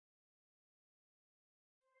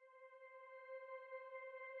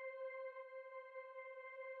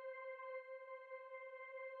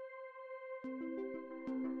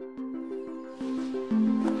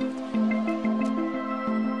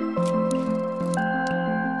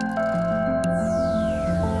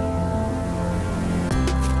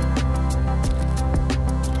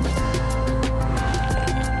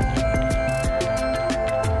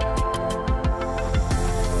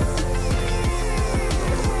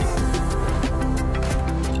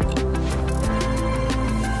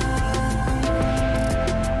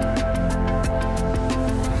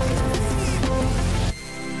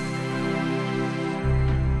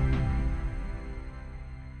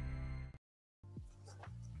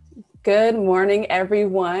Good morning,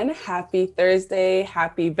 everyone. Happy Thursday.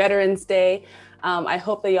 Happy Veterans Day. I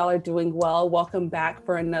hope that y'all are doing well. Welcome back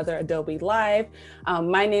for another Adobe Live.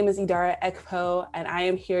 My name is Idara Ekpo, and I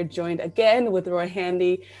am here joined again with Roy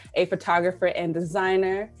Handy, a photographer and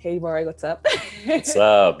designer. Hey, Roy, what's up? What's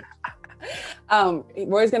up?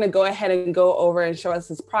 Roy's going to go ahead and go over and show us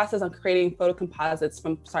his process on creating photo composites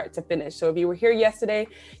from start to finish. So if you were here yesterday,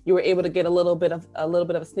 you were able to get a little bit of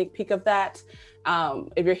a sneak peek of that.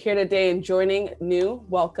 If you're here today and joining new,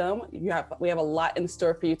 welcome. We have a lot in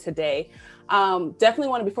store for you today. Definitely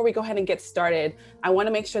want to, before we go ahead and get started, I want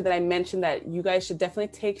to make sure that I mention that you guys should definitely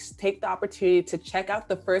take the opportunity to check out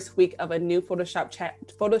the first week of a new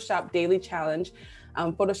Photoshop Daily Challenge.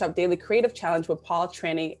 Photoshop Daily Creative Challenge with Paul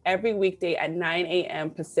training every weekday at 9 a.m.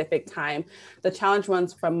 Pacific time. The challenge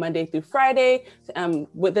runs from Monday through Friday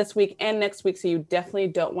with this week and next week, so you definitely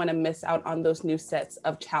don't want to miss out on those new sets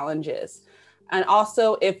of challenges. And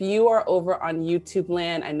also, if you are over on YouTube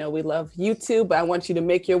land, I know we love YouTube, but I want you to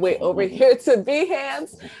make your way over here to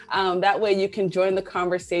Behance. That way you can join the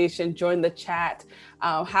conversation, join the chat,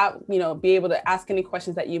 be able to ask any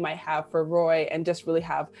questions that you might have for Roy and just really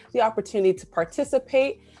have the opportunity to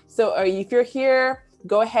participate. So if you're here,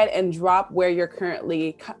 go ahead and drop where you're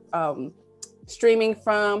currently streaming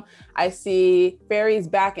from. I see Ferry's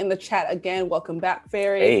back in the chat again. Welcome back,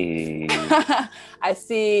 Ferry. Hey. I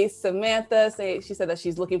see Samantha she said that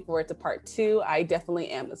she's looking forward to part 2. I definitely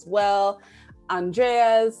am as well.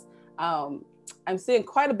 Andreas, I'm seeing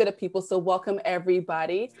quite a bit of people, so welcome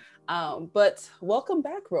everybody. But welcome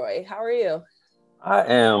back, Roy. How are you? I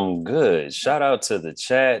am good. Shout out to the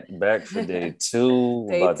chat, back for day 2.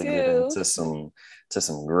 Day About 2. to get into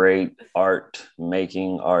some great art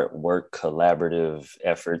making, artwork, collaborative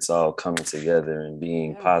efforts all coming together and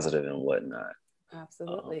being positive and whatnot.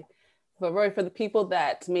 Absolutely. But Roy, for the people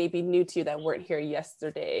that may be new to you that weren't here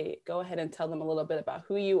yesterday, go ahead and tell them a little bit about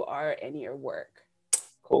who you are and your work.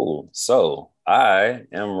 Cool. So I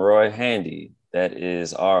am Roy Handy. That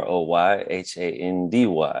is ROYHANDY.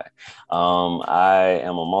 I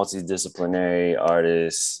am a multidisciplinary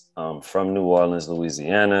artist from New Orleans,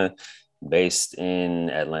 Louisiana, based in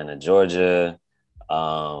Atlanta, Georgia.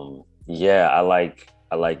 I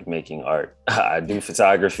like making art. I do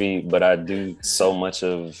photography, but I do so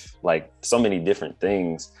many different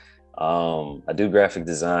things. I do graphic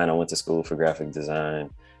design. I went to school for graphic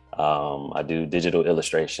design. I do digital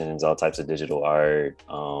illustrations, all types of digital art,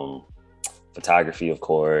 photography, of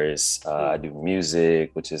course. I do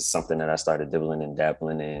music, which is something that I started dibbling and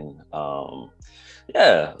dabbling in. A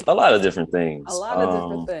lot of different things. A lot of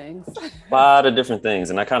different things. A lot of different things.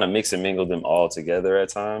 And I kind of mix and mingle them all together at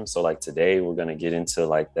times. So like today, we're going to get into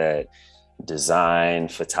like that design,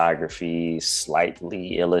 photography,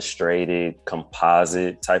 slightly illustrated,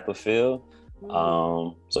 composite type of feel.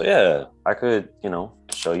 I could,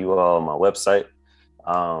 show you all my website.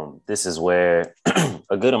 This is where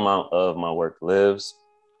a good amount of my work lives,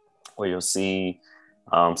 where you'll see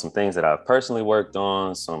some things that I've personally worked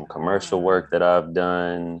on, some commercial work that I've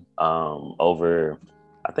done over,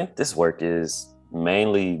 I think this work is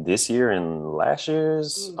mainly this year and last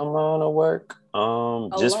year's amount of work.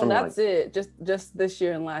 Just this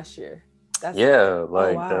year and last year.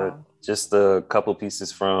 Just a couple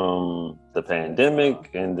pieces from the pandemic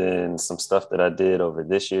and then some stuff that I did over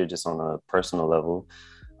this year, just on a personal level.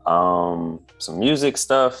 Some music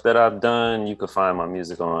stuff that I've done. You can find my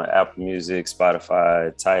music on Apple Music,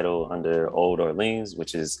 Spotify, Tidal under Old Orleans,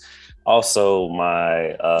 which is also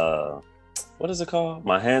my, what is it called?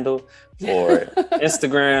 My handle for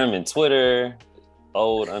Instagram and Twitter,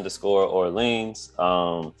 old_Orleans.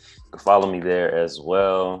 You can follow me there as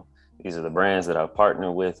well. These are the brands that I've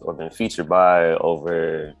partnered with or been featured by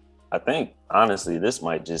over, I think, honestly, this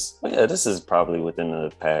is probably within the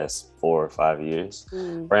past 4 or 5 years.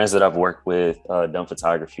 Brands that I've worked with, done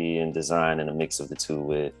photography and design and a mix of the two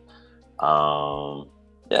with. A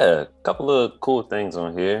couple of cool things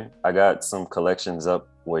on here. I got some collections up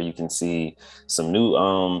where you can see some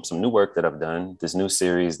new work that I've done. This new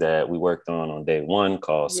series that we worked on day 1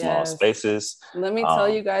 called Small Spaces. Let me tell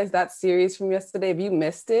you guys that series from yesterday. If you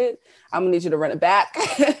missed it, I'm gonna need you to run it back.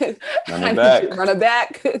 Run it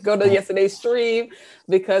back. Go to yesterday's stream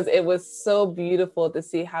because it was so beautiful to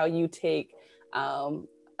see how you take an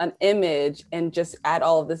image and just add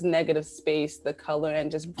all of this negative space, the color,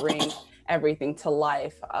 and just bring everything to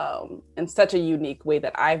life in such a unique way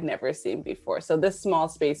that I've never seen before. So this Small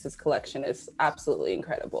Spaces collection is absolutely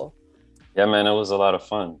incredible. Yeah, man, it was a lot of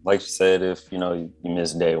fun. Like you said, if you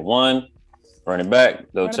missed day 1, run it back.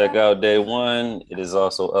 Go check out day 1. It is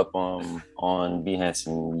also up on Behance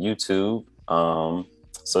and YouTube.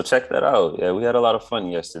 So check that out. Yeah, we had a lot of fun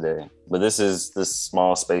yesterday. But this is the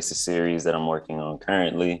Small Spaces series that I'm working on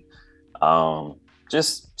currently.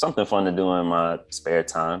 Just something fun to do in my spare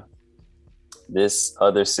time. This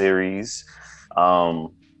other series,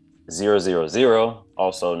 000,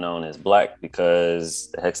 also known as Black because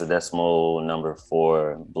the hexadecimal number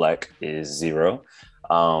for Black is 0,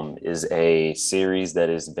 is a series that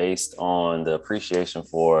is based on the appreciation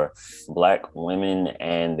for Black women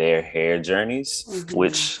and their hair journeys,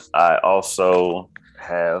 which I also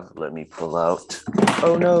have. Let me pull out.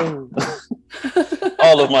 Oh no.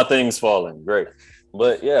 All of my things falling. Great.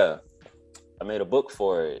 But yeah, I made a book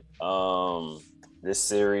for it. This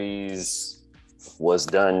series was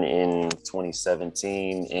done in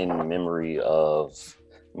 2017 in memory of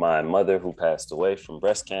my mother who passed away from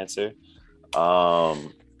breast cancer. I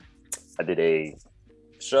did a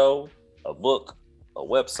show, a book, a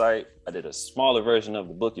website. I did a smaller version of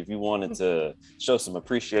the book if you wanted to show some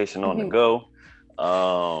appreciation on the go.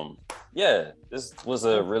 Yeah, this was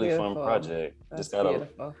a really fun project. Just got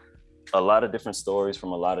a lot of different stories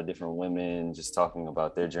from a lot of different women, just talking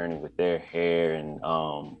about their journey with their hair and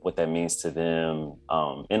what that means to them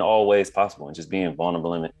in all ways possible, and just being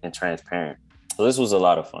vulnerable and transparent. So this was a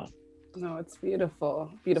lot of fun. No, it's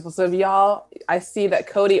beautiful. Beautiful. So if y'all, I see that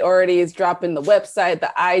Cody already is dropping the website,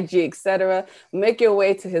 the IG, etc. Make your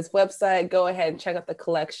way to his website. Go ahead and check out the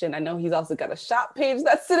collection. I know he's also got a shop page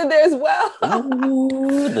that's sitting there as well.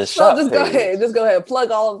 Ooh, the shop page. Just go ahead,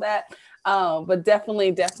 plug all of that. But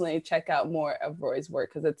definitely check out more of Roy's work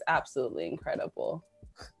because it's absolutely incredible.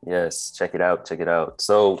 Yes, check it out.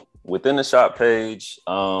 So within the shop page,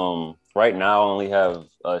 right now I only have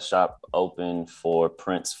a shop open for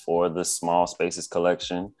prints for the Small Spaces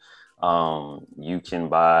collection. You can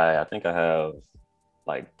buy, I think I have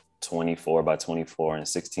like 24 by 24 and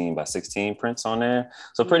 16 by 16 prints on there.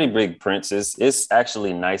 So pretty big prints. It's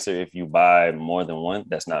actually nicer if you buy more than one.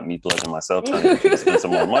 That's not me plugging myself trying to spend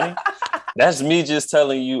some more money. That's me just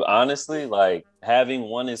telling you honestly, like having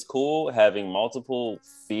one is cool. Having multiple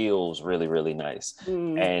feels really, really nice.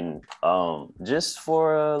 And just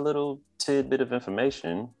for a little tidbit of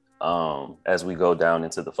information, as we go down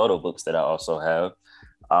into the photo books that I also have,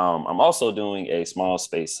 I'm also doing a Small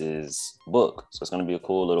Spaces book. So it's going to be a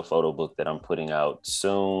cool little photo book that I'm putting out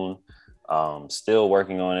soon. Still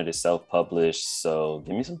working on it. It's self-published. So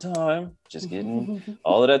give me some time. Just getting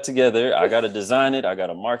all of that together. I got to design it. I got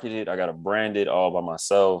to market it. I got to brand it all by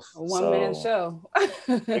myself. A one-man show.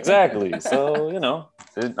 Exactly. So,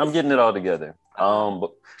 I'm getting it all together.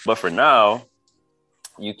 But for now,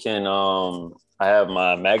 you can, I have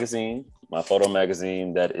my magazine, my photo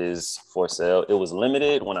magazine that is for sale. It was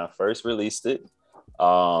limited when I first released it,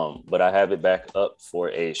 but I have it back up for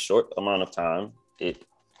a short amount of time. It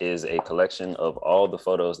is a collection of all the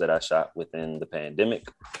photos that I shot within the pandemic.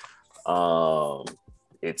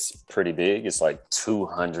 It's pretty big. It's like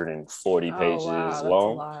 240 pages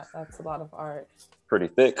long. That's a lot of art. Pretty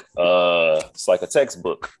thick. It's like a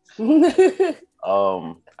textbook.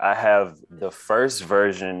 I have the first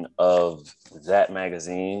version of that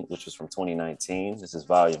magazine, which was from 2019. This is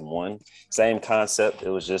volume 1. Same concept. It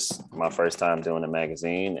was just my first time doing a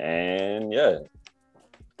magazine. And yeah,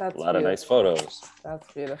 that's a lot of nice photos.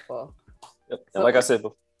 That's beautiful. Yep. And like I said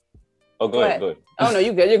before, go ahead. Oh, no,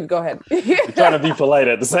 you good. You can go ahead. I'm trying to be polite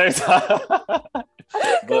at the same time.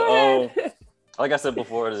 But like I said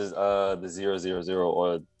before, the 000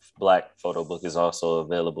 or Black photo book is also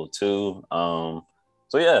available too.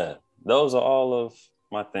 So yeah, those are all of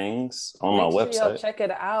my things on my website. Y'all check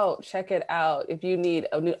it out. If you need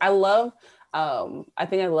a new, I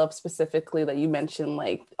think I love specifically that you mentioned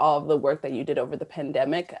like all of the work that you did over the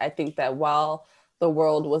pandemic. I think that while the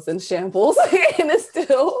world was in shambles and it's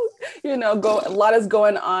still, a lot is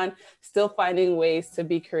going on, still finding ways to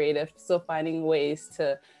be creative, still finding ways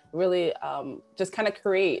to really just kind of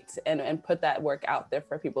create and put that work out there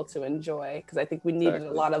for people to enjoy. Because I think we needed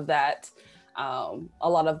a lot of that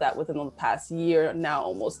within the past year, now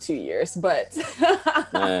almost 2 years. But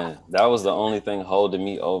man, that was the only thing holding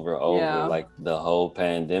me over like the whole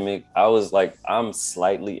pandemic. I was like, I'm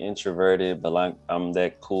slightly introverted, but like I'm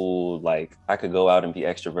that cool, like I could go out and be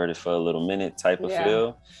extroverted for a little minute type of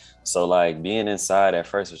feel. So like being inside at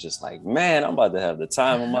first was just like, man, I'm about to have the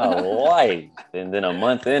time of my life. And then a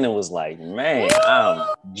month in, it was like, man, I'm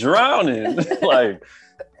drowning. Like,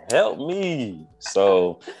 help me.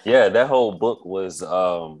 So yeah, that whole book was,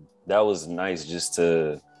 that was nice just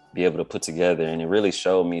to be able to put together. And it really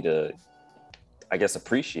showed me to, I guess,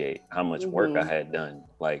 appreciate how much work I had done.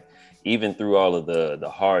 Like, even through all of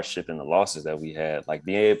the hardship and the losses that we had, like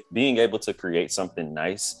being able to create something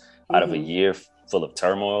nice out of a year full of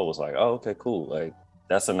turmoil was like, oh, okay, cool. Like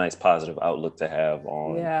that's a nice positive outlook to have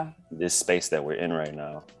on this space that we're in right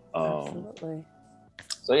now. Absolutely.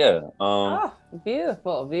 So yeah.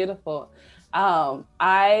 Beautiful, beautiful.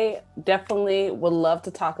 I definitely would love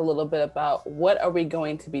to talk a little bit about what are we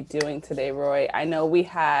going to be doing today, Roy. I know we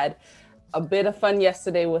had a bit of fun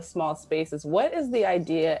yesterday with small spaces. What is the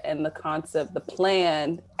idea and the concept, the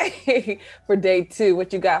plan for day 2?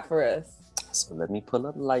 What you got for us? So let me pull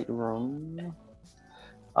up Lightroom.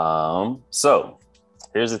 So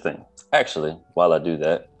here's the thing. Actually, while I do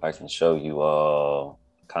that, I can show you all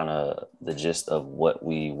kind of the gist of what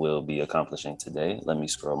we will be accomplishing today. Let me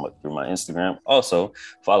scroll through my Instagram. Also,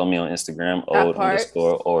 follow me on Instagram,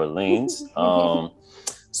 ode_Orleans.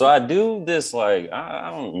 So I do this, like, I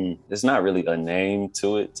don't, it's not really a name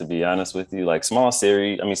to it, to be honest with you. Like Small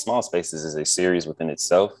Spaces is a series within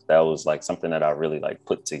itself. That was like something that I really like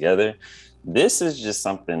put together. This is just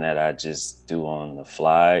something that I just do on the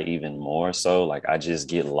fly, even more so. Like I just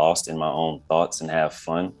get lost in my own thoughts and have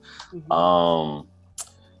fun.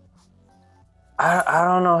 I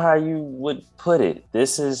don't know how you would put it.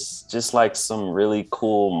 This is just like some really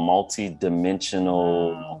cool,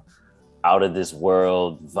 multi-dimensional, out of this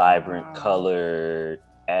world, vibrant color,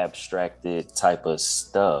 abstracted type of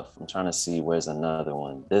stuff. I'm trying to see where's another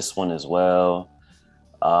one. This one as well.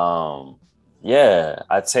 Yeah,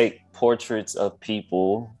 I take portraits of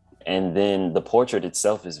people, and then the portrait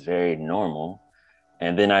itself is very normal.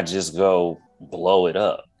 And then I just go blow it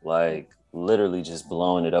up, like literally just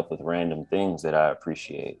blowing it up with random things that I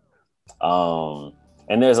appreciate. And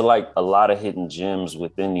there's a lot of hidden gems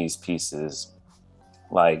within these pieces,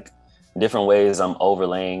 like different ways I'm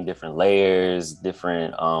overlaying different layers,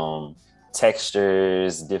 different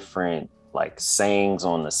textures, different like sayings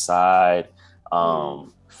on the side.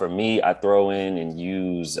 For me, I throw in and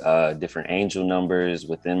use different angel numbers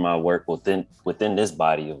within my work, within this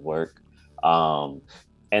body of work. And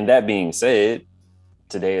that being said,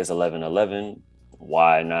 today is 11/11.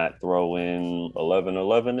 Why not throw in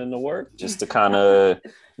 11/11 in the work just to kind of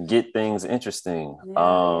get things interesting?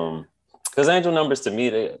 Because angel numbers to me,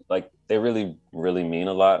 they really, really mean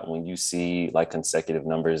a lot. When you see like consecutive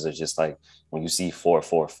numbers, are just like when you see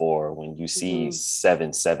 444, when you see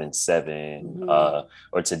 777,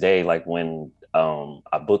 or today, like when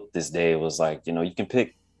I booked this day, it was like, you can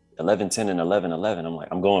pick 11/10 and 11/11. I'm like,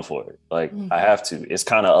 I'm going for it. Like I have to. It's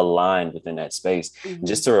kind of aligned within that space,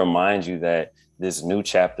 just to remind you that this new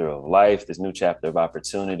chapter of life, this new chapter of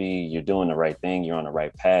opportunity, you're doing the right thing, you're on the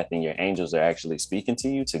right path, and your angels are actually speaking to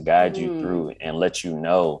you to guide you through and let you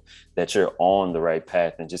know that you're on the right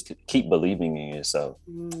path, and just keep believing in yourself.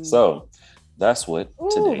 So that's what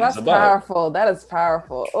today is about. Powerful. That is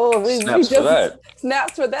powerful. Snaps for that.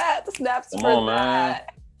 Snaps for that. Snaps for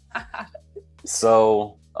that.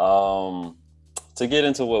 So to get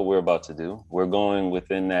into what we're about to do, we're going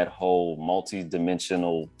within that whole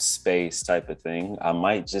multi-dimensional space type of thing. I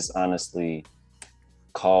might just honestly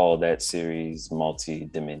call that series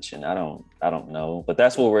multi-dimension. I don't know, but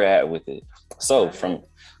that's where we're at with it. So from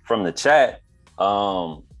the chat,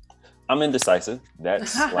 I'm indecisive.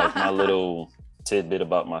 That's like my little tidbit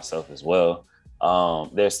about myself as well.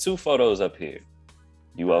 There's 2 photos up here.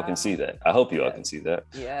 You all can see that. I hope you all can see that.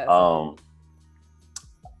 Yes.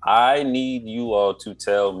 I need you all to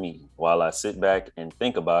tell me, while I sit back and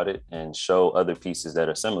think about it and show other pieces that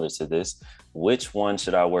are similar to this, which one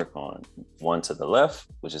should I work on? One to the left,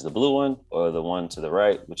 which is the blue one, or the one to the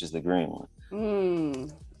right, which is the green one?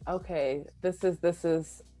 Okay, this is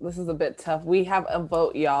a bit tough. We have a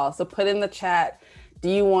vote, y'all. So put in the chat, do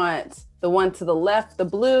you want the one to the left, the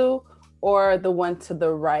blue, or the one to the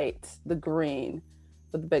right, the green?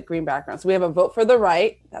 With the big green background. So we have a vote for the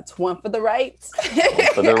right. That's one for the right.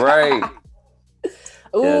 One for the right.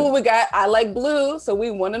 We got I like blue. So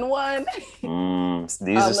we 1 and 1.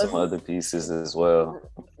 These are some other pieces as well.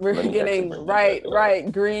 We're getting right,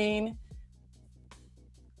 green.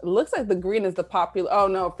 It looks like the green is the popular. Oh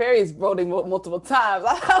no, Fairy's voting multiple times.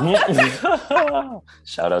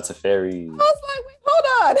 Shout out to Fairy. I was like, wait, hold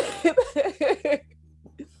on.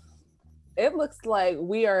 It looks like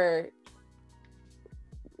we are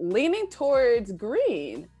leaning towards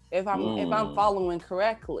green, if I'm following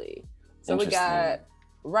correctly. So we got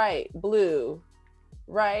right, blue,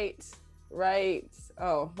 right,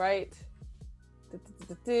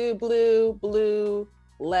 blue,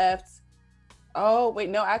 left. Oh wait,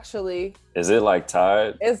 no, actually. Is it like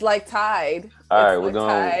tied? It's like tied. All right, we're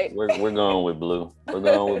going with blue. We're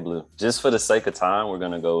going with blue. Just for the sake of time, we're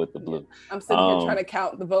gonna go with the blue. I'm sitting here trying to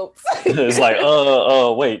count the votes. It's like,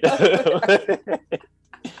 wait.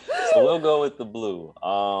 So we'll go with the blue.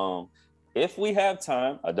 If we have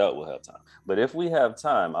time, I doubt we'll have time. But if we have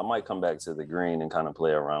time, I might come back to the green and kind of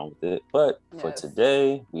play around with it. But for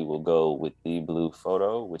today, we will go with the blue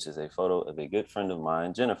photo, which is a photo of a good friend of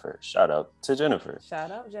mine, Jennifer. Shout out to Jennifer. Shout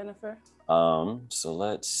out, Jennifer. So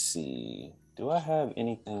let's see. Do I have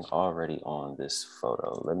anything already on this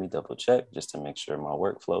photo? Let me double check just to make sure my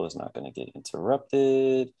workflow is not going to get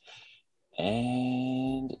interrupted.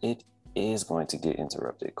 And it is going to get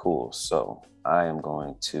interrupted. Cool. So I am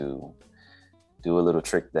going to do a little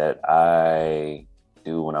trick that I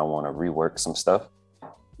do when I want to rework some stuff. I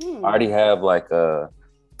already have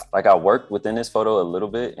I worked within this photo a little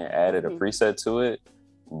bit and added a preset to it,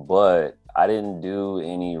 but I didn't do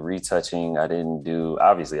any retouching. I didn't do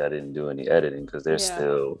any editing because there's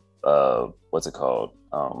still, what's it called?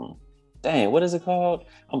 What is it called?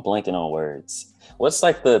 I'm blanking on words. What's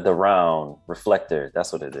like the round reflector?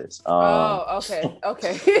 That's what it is.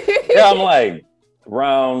 Okay. Yeah, I'm like,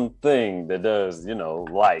 round thing that does,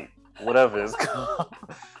 light, whatever it's called.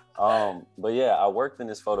 But yeah, I worked in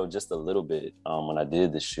this photo just a little bit when I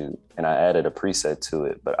did the shoot, and I added a preset to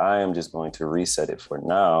it, but I am just going to reset it for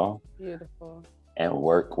now. Beautiful. And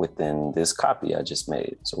work within this copy I just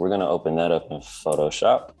made. So we're going to open that up in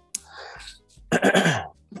Photoshop.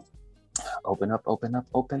 Open up.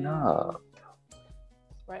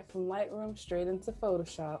 Right from Lightroom straight into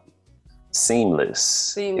Photoshop.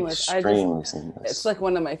 Seamless. Extremely seamless. It's like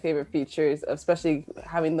one of my favorite features, especially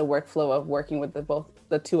having the workflow of working with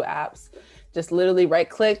the two apps. Just literally right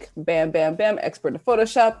click, bam, bam, bam, export to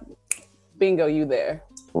Photoshop. Bingo, you there.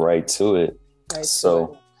 Right to it.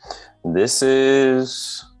 So this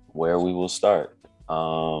is where we will start.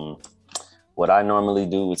 What I normally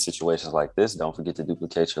do with situations like this, don't forget to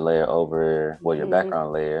duplicate your layer over, your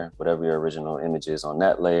background layer, whatever your original image is on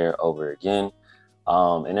that layer over again.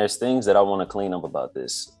 And there's things that I want to clean up about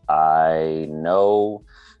this. I know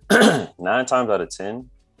 9 times out of 10,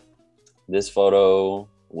 this photo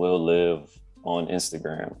will live on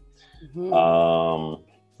Instagram.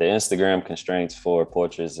 The Instagram constraints for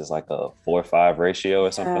portraits is like a 4:5 ratio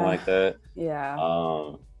or something like that. Yeah.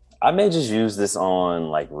 I may just use this on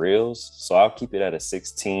like reels. So I'll keep it at a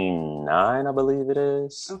 16:9, I believe it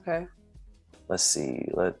is. Okay. Let's see.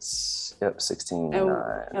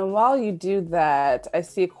 16:9. And while you do that, I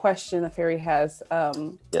see a question that Ferry has.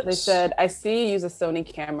 They said, I see you use a Sony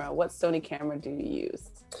camera. What Sony camera do you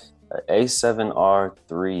use?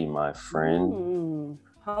 A7R3, my friend.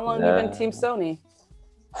 How long have you been Team Sony?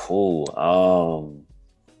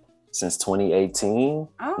 Since 2018?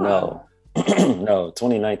 No,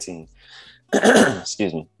 2019.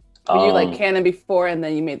 Excuse me. Were you like Canon before and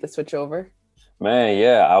then you made the switch over? Man,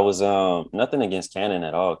 yeah, I was nothing against Canon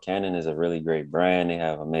at all. Canon is a really great brand. They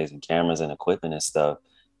have amazing cameras and equipment and stuff.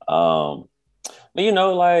 But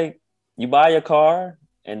like you buy your car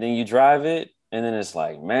and then you drive it and then it's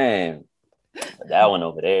like, man, that one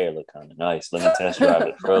over there look kind of nice. Let me test drive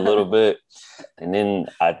it for a little bit. And then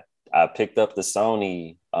I picked up the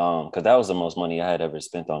Sony because that was the most money I had ever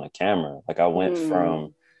spent on a camera. Like I went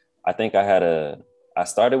from, I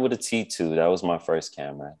started with a T2. That was my first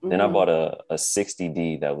camera. Then I bought a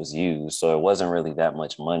 60D that was used. So it wasn't really that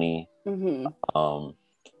much money.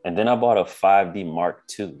 And then I bought a 5D Mark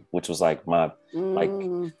II, which was like that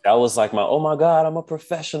was like my, oh my God, I'm a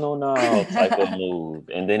professional now type of move.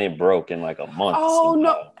 And then it broke in like a month. Oh,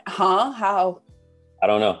 no. Huh? How? I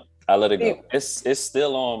don't know. I let it go. It's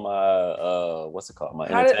still on my, what's it called? My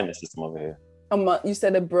entertainment system over here. A month? You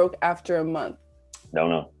said it broke after a month. Don't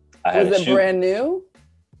know. Was it brand new?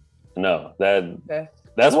 No,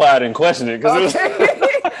 that's why I didn't question it. Because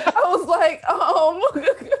I was like,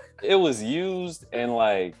 it was used and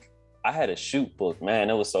like I had a shoot book.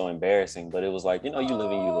 Man, it was so embarrassing, but it was like, you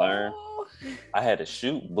live and you learn. I had a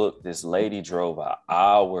shoot book. This lady drove an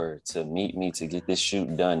hour to meet me to get this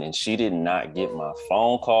shoot done, and she did not get my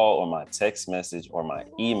phone call or my text message or my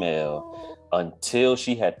email until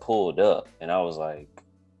she had pulled up. And I was like,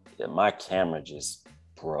 yeah, my camera just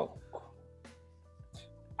broke.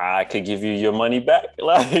 I could give you your money back.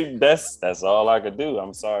 Like that's all I could do.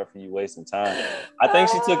 I'm sorry for you wasting time. I think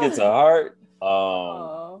she took it to heart.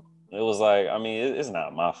 It was like, I mean, it's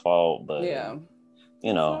not my fault, but yeah,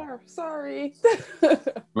 sorry.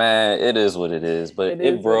 Man, it is what it is. But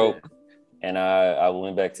it broke, and I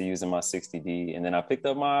went back to using my 60D, and then I picked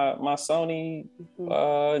up my Sony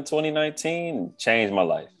in 2019. Changed my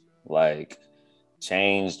life. Like,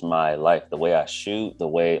 changed my life. The way I shoot, the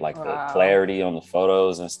way the clarity on the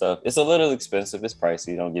photos and stuff. It's a little expensive. It's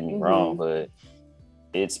pricey. Don't get me wrong, but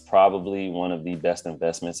it's probably one of the best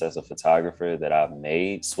investments as a photographer that I've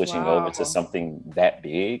made, switching over to something that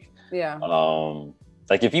big. Yeah.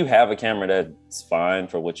 like if you have a camera that's fine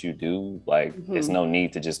for what you do, like it's no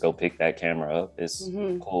need to just go pick that camera up. It's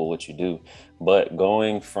cool what you do. But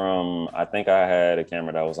going from, I think I had a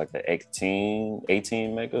camera that was like the 18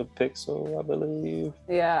 megapixel, I believe.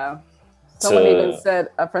 Yeah. Someone even said,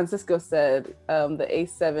 Francisco said, the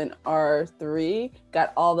A7R3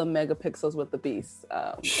 got all the megapixels with the beast.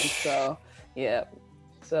 And so, yeah.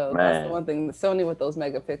 So that's the one thing. The Sony with those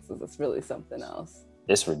megapixels, it's really something else.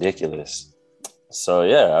 It's ridiculous. So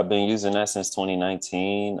yeah, I've been using that since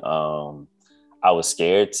 2019. I was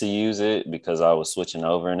scared to use it because I was switching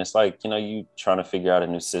over, and it's like, you know, you trying to figure out a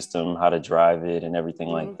new system, how to drive it and everything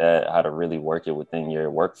like that, how to really work it within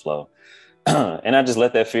your workflow. And I just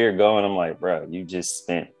let that fear go, and I'm like, bro, you just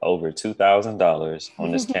spent over $2,000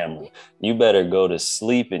 on this camera. You better go to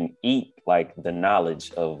sleep and eat like the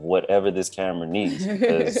knowledge of whatever this camera needs,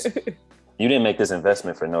 because you didn't make this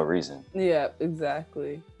investment for no reason. Yeah,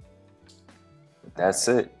 exactly. That's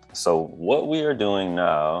it. So what we are doing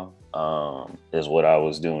now is what I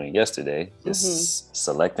was doing yesterday, is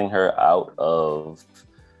selecting her out of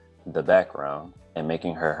the background and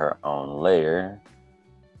making her own layer.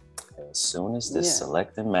 As soon as this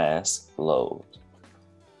select and mask load.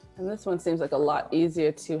 And this one seems like a lot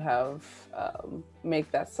easier to have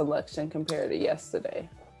make that selection compared to yesterday.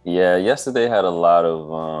 Yeah, yesterday had a lot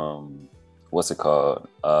of what's it called?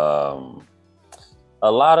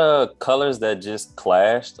 A lot of colors that just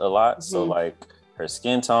clashed a lot. So like her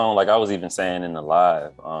skin tone, like I was even saying in the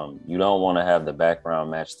live, you don't want to have the background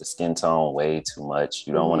match the skin tone way too much.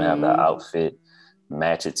 You don't want to have the outfit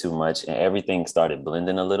match it too much, and everything started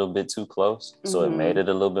blending a little bit too close. So it made it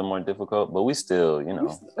a little bit more difficult, but we still, you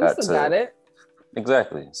know, got it.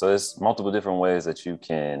 Exactly. So there's multiple different ways that you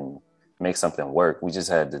can make something work. We just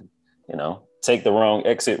had to, you know, take the wrong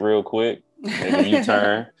exit real quick, make a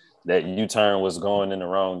U-turn. That U-turn was going in the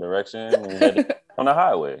wrong direction. We had on the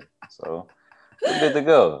highway. So we're good to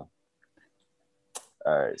go.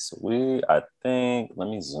 All right, so I think, let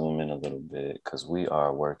me zoom in a little bit because we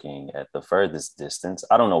are working at the furthest distance.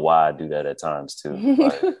 I don't know why I do that at times too.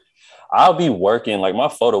 Like, I'll be working, like my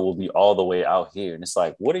photo will be all the way out here. And it's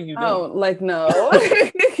like, what are you doing? Oh, like, no.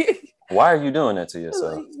 Why are you doing that to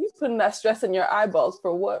yourself? You're putting that stress in your eyeballs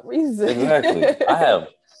for what reason? Exactly. I have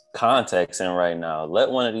contacts in right now. Let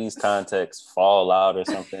one of these contacts fall out or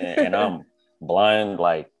something, and I'm blind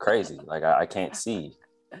like crazy. Like I can't see.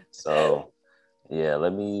 So yeah,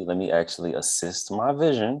 let me actually assist my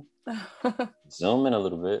vision. Zoom in a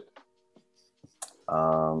little bit.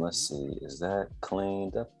 Let's see, is that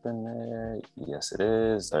cleaned up in there? Yes, it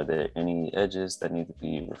is. Are there any edges that need to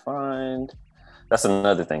be refined? That's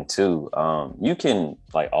another thing too. You can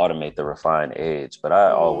like automate the refine edge, but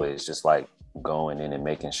I always just like going in and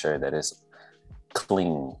making sure that it's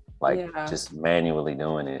clean, like just manually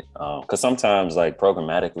doing it. Because sometimes like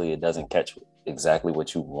programmatically, it doesn't catch exactly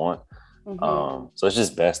what you want. So it's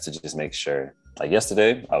just best to just make sure. Like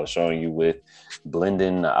yesterday, I was showing you with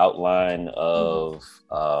blending the outline of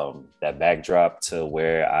that backdrop to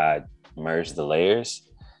where I merged the layers.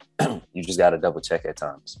 You just got to double check at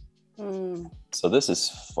times. So this is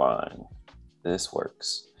fine. This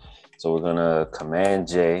works. So we're gonna Command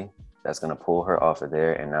J. That's gonna pull her off of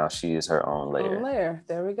there, and now she is her own layer.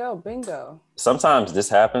 There we go. Bingo. Sometimes this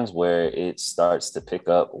happens where it starts to pick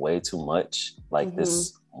up way too much, like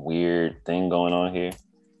this weird thing going on here.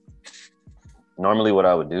 Normally what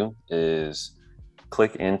I would do is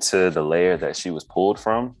click into the layer that she was pulled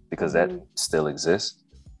from, because that still exists,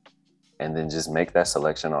 and then just make that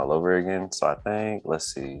selection all over again. So I think,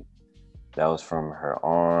 let's see, that was from her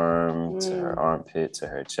arm to her armpit to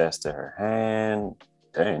her chest to her hand.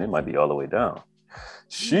 Dang, it might be all the way down.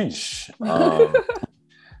 Sheesh.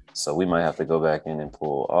 So we might have to go back in and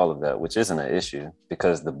pull all of that, which isn't an issue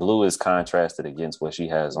because the blue is contrasted against what she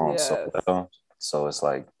has on so well. So it's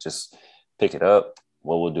like, just pick it up.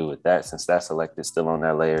 What we'll do with that, since that's selected still on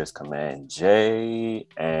that layer, is Command J,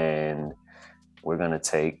 and we're gonna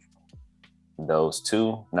take those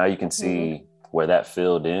two. Now you can see where that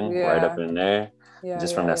filled in right up in there,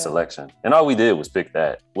 just from that selection. And all we did was pick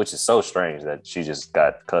that, which is so strange that she just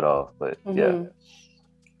got cut off. But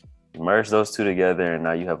merge those two together, and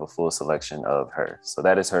now you have a full selection of her. So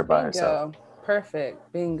that is her by herself.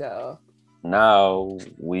 Perfect. Bingo. Now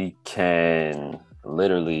we can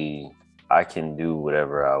literally, I can do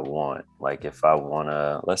whatever I want. Like if I want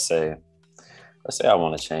to, let's say I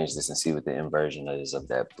want to change this and see what the inversion is of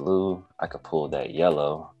that blue. I could pull that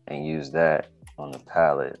yellow and use that on the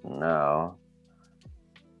palette now.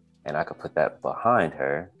 And I could put that behind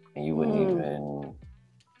her and you wouldn't even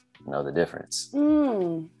know the difference.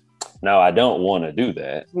 Now I don't want to do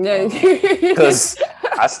that. Yeah. Because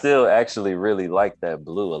I still actually really like that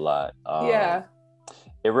blue a lot. Yeah.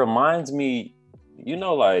 It reminds me,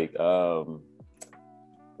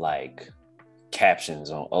 like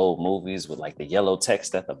captions on old movies with like the yellow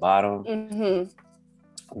text at the bottom. Mm-hmm.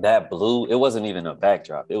 That blue, it wasn't even a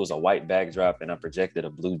backdrop. It was a white backdrop, and I projected a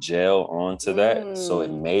blue gel onto that. So it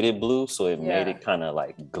made it blue. So it made it kind of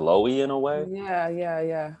like glowy in a way.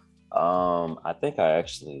 Yeah. I think I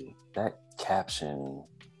actually, that caption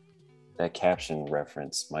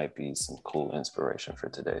reference might be some cool inspiration for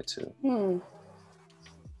today too.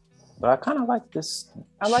 But I kind of like this.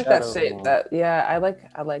 I like that shape. I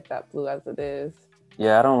like that blue as it is.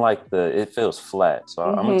 Yeah, I don't like it feels flat. So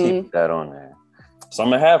I'm gonna keep that on there. So I'm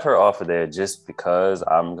gonna have her off of there just because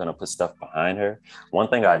I'm gonna put stuff behind her. One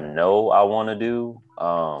thing I know I want to do,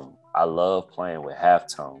 I love playing with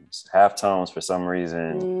halftones. Halftones for some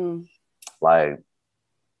reason, like,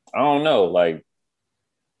 I don't know, like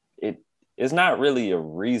it's not really a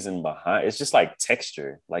reason behind. It's just like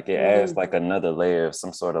texture. Like it adds like another layer of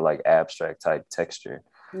some sort of like abstract type texture.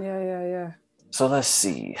 Yeah. So let's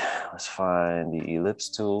see. Let's find the ellipse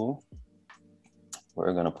tool.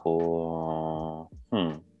 We're gonna pull.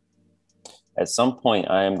 At some point,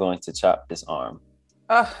 I am going to chop this arm.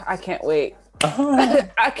 Oh, I can't wait.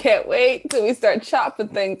 I can't wait till we start chopping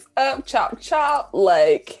things up. Chop.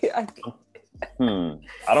 Like, I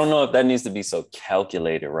don't know if that needs to be so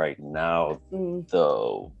calculated right now,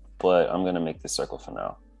 though. But I'm gonna make this circle for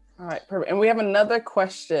now. All right, perfect. And we have another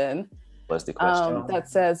question. What's the question? That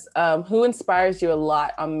says, who inspires you a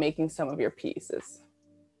lot on making some of your pieces?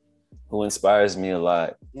 Who inspires me a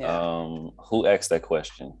lot? Yeah. Who asked that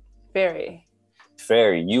question? Fairy,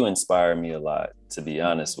 you inspire me a lot, to be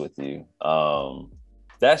honest with you.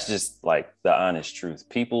 That's just like the honest truth.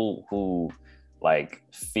 People who like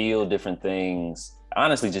feel different things,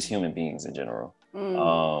 honestly, just human beings in general.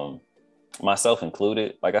 Myself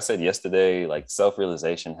included. Like I said yesterday, like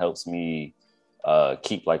self-realization helps me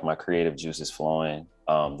keep like my creative juices flowing.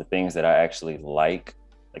 The things that I actually like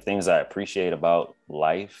things I appreciate about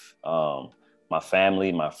life, my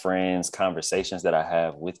family, my friends, conversations that I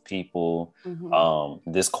have with people.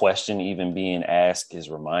 This question even being asked is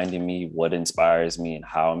reminding me what inspires me and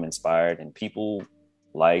how I'm inspired, and people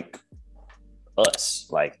like us.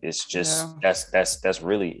 Like, it's just, that's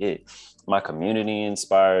really it. My community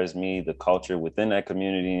inspires me. The culture within that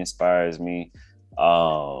community inspires me.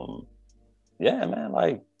 Yeah, man,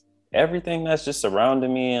 like everything that's just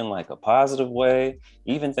surrounding me in like a positive way,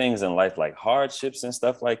 even things in life like hardships and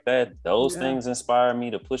stuff like that, those things inspire me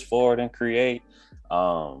to push forward and create.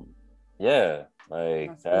 That's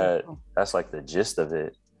like the gist of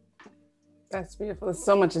it. That's beautiful. There's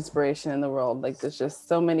so much inspiration in the world. Like, there's just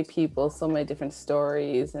so many people, so many different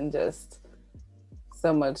stories, and just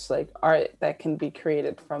so much like art that can be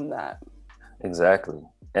created from that. Exactly.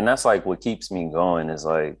 And that's like what keeps me going, is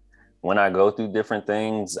like, when I go through different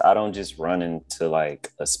things, I don't just run into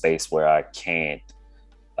like a space where I can't,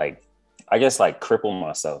 like, I guess like cripple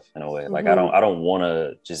myself in a way. Like, I don't want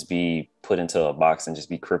to just be put into a box and just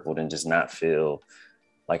be crippled and just not feel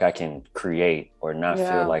like I can create, or not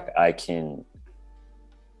feel like I can,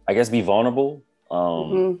 I guess, be vulnerable.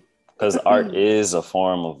 Because art is a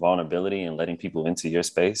form of vulnerability and letting people into your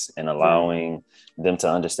space and allowing them to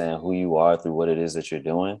understand who you are through what it is that you're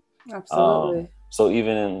doing. Absolutely. So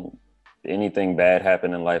even in anything bad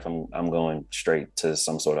happen in life, I'm going straight to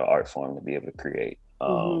some sort of art form to be able to create.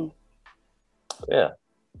 Yeah.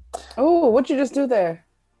 Oh, what'd you just do there?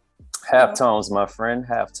 Halftones, my friend,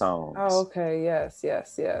 halftones. Oh, okay. Yes.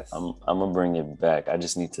 I'm gonna bring it back. I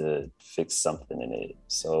just need to fix something in it.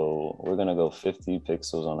 So we're gonna go 50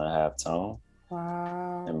 pixels on a halftone.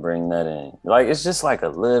 Wow. And bring that in. Like, it's just like a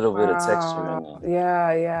little bit of texture in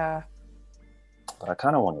there. Yeah. But I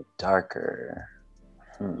kind of want it darker.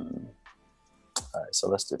 All right, so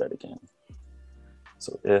let's do that again.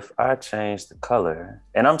 So if I change the color,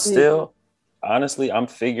 and I'm still, honestly, I'm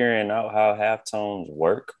figuring out how halftones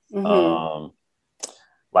work.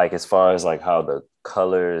 Like, as far as like how the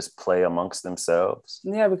colors play amongst themselves.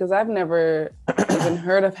 Yeah, because I've never even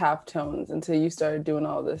heard of halftones until you started doing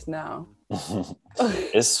all this now.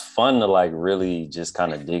 It's fun to like really just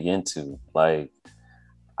kind of dig into. Like,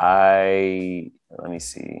 let me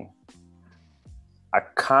see. I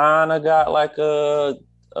kind of got like a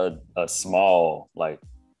small, like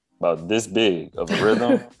about this big of a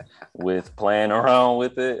rhythm with playing around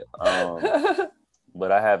with it.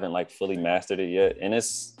 But I haven't like fully mastered it yet. And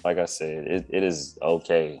it's, like I said, it is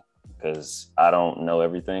okay, because I don't know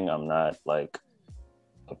everything. I'm not like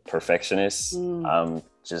a perfectionist. I'm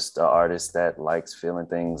just an artist that likes feeling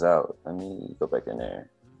things out. Let me go back in there.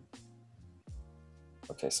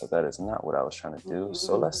 Okay, so that is not what I was trying to do.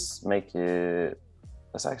 So let's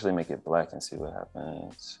actually make it black and see what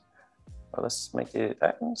happens. Or let's make it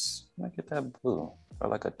that blue, or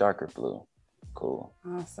like a darker blue. Cool.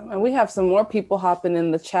 Awesome. And we have some more people hopping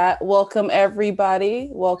in the chat. Welcome, everybody.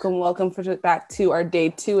 Welcome back to our day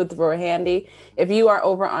 2 with Roy Handy. If you are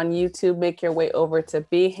over on YouTube, make your way over to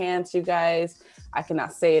Behance, you guys. I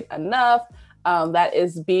cannot say it enough. That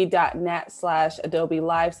is b.net/Adobe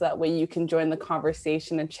Live. So that way you can join the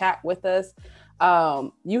conversation and chat with us.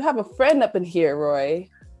 You have a friend up in here, Roy.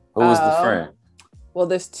 Who's the friend? Well,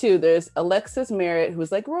 there's 2. There's Alexis Merritt,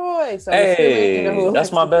 who's like, Roy. So hey, you know who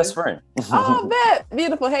that's my best friend. Oh, bet.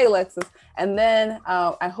 Beautiful. Hey, Alexis. And then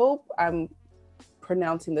I hope I'm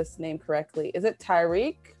pronouncing this name correctly. Is it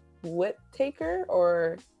Tyreek Whittaker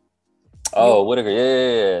or? Oh, Whittaker.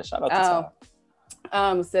 Yeah. Shout out to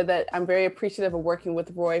Ty. Said that I'm very appreciative of working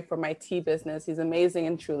with Roy for my tea business. He's amazing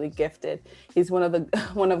and truly gifted. He's one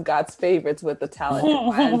of God's favorites with the talent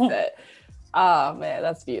and mindset. Oh, man,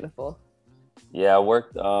 that's beautiful. Yeah,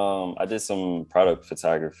 I did some product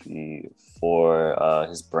photography for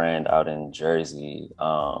his brand out in Jersey.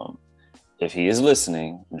 If he is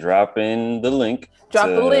listening, drop in the link. Drop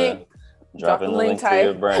the link to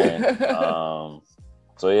your brand.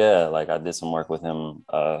 So yeah, like I did some work with him.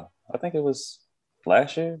 I think it was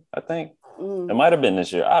last year. I think it might have been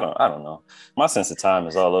this year. I don't know. My sense of time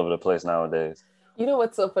is all over the place nowadays. You know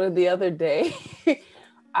what's so funny? The other day,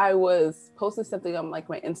 I was posting something on like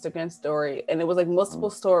my Instagram story, and it was like multiple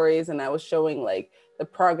stories, and I was showing like the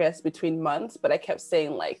progress between months, but I kept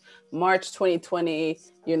saying like March 2020,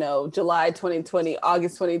 July 2020,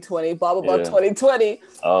 August 2020, blah blah blah 2020.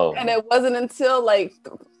 Oh, and it wasn't until like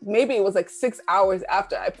maybe it was like 6 hours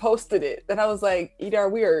after I posted it that I was like, Edar,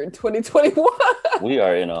 we are in 2021. We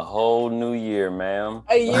are in a whole new year, ma'am.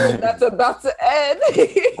 A year that's about to end.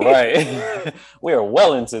 Right. We are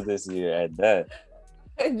well into this year at that.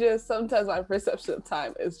 And just sometimes my perception of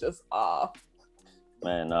time is just off.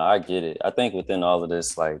 Man, no, I get it. I think within all of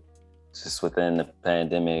this, like just within the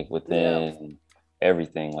pandemic, within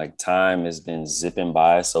everything, like time has been zipping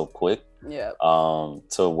by so quick. Yeah.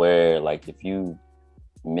 To where like if you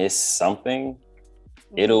miss something,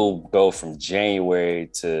 it'll go from January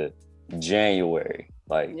to January.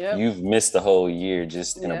 Like you've missed the whole year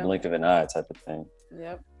just in a blink of an eye type of thing.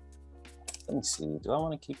 Yep. Let me see. Do I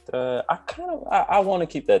want to keep that? I want to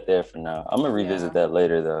keep that there for now. I'm gonna revisit that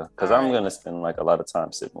later though, because I'm gonna spend like a lot of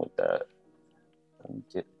time sitting with that. Let me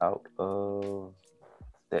get out of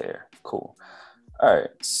there. Cool. All right.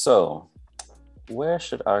 So where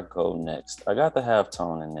should I go next? I got the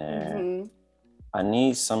halftone in there. Mm-hmm. I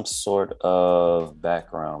need some sort of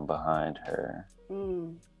background behind her.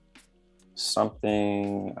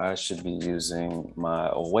 Something I should be using my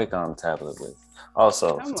Wacom tablet with.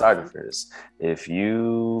 Also, photographers, if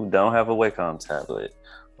you don't have a Wacom tablet,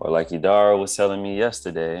 or like Idara was telling me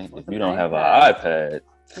yesterday, if you don't have an iPad,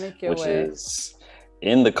 which is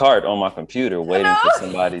in the cart on my computer, waiting for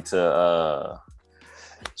somebody to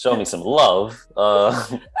show me some love.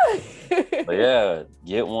 But yeah,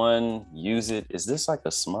 get one, use it. Is this like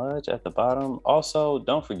a smudge at the bottom? Also,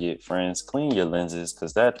 don't forget, friends, clean your lenses,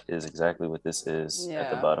 because that is exactly what this is at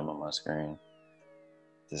the bottom of my screen.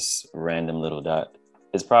 This random little dot.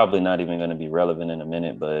 It's probably not even going to be relevant in a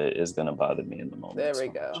minute, but it's going to bother me in the moment. There we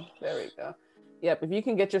go. Yep. If you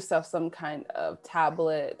can get yourself some kind of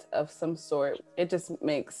tablet of some sort, it just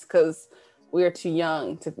makes, because we are too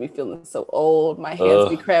young to be feeling so old. My hands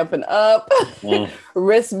be cramping up,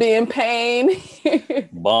 wrists be in pain.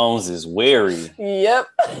 Bones is weary. Yep.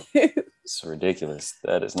 It's ridiculous.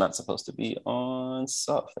 That is not supposed to be on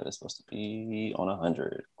soft. That is supposed to be on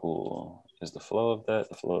 100. Cool. Is the flow of that?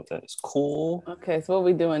 The flow of that is cool. Okay, so what are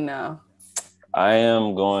we doing now?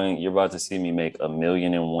 You're about to see me make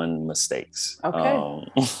 1,000,001 mistakes. Okay.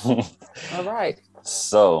 All right.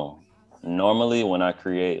 So normally when I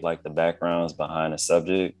create like the backgrounds behind a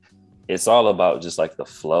subject, it's all about just like the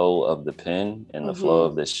flow of the pen and the flow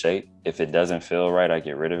of the shape. If it doesn't feel right, I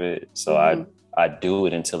get rid of it. So I do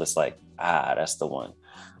it until it's like, that's the one.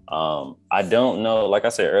 I don't know. Like I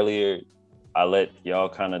said earlier, I let y'all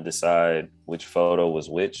kind of decide which photo was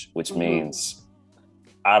which means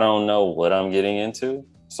I don't know what I'm getting into.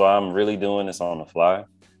 So I'm really doing this on the fly.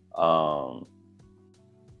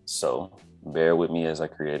 So bear with me as I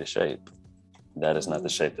create a shape. That is not the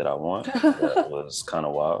shape that I want. That was kind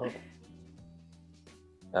of wild.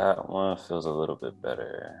 That one feels a little bit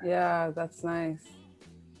better. Yeah, that's nice.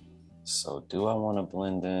 So do I want to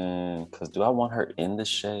blend in? Because do I want her in the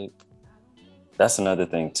shape? That's another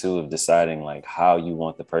thing too, of deciding like how you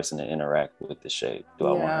want the person to interact with the shape. Do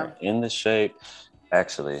I want her in the shape?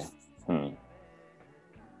 Actually,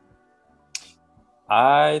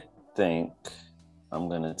 I think I'm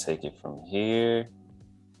gonna take it from here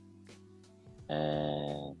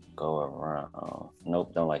and go around.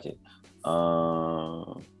 Nope, don't like it.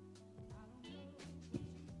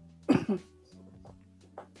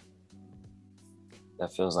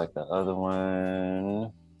 That feels like the other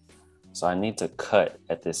one. So I need to cut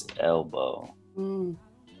at this elbow.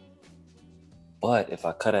 But if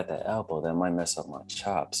I cut at the elbow, that might mess up my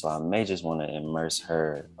chop. So I may just want to immerse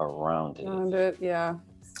her around it. Around it, yeah.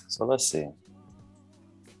 So let's see.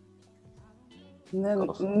 And then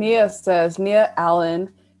Nia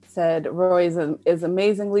Allen said, Roy is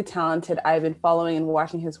amazingly talented. I've been following and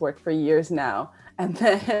watching his work for years now. And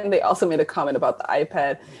then they also made a comment about the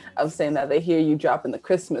iPad of saying that they hear you dropping the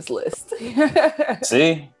Christmas list.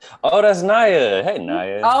 See? Oh, that's Naya. Hey,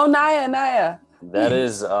 Naya. Oh, Naya. That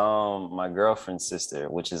is my girlfriend's sister,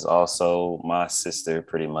 which is also my sister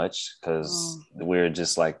pretty much, because we're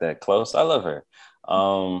just like that close. I love her.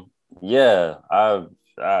 Yeah,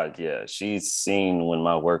 she's seen when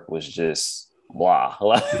my work was just blah.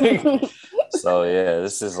 Like, so yeah,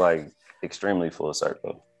 this is like extremely full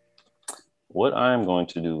circle. What I'm going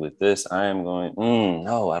to do with this, I am going,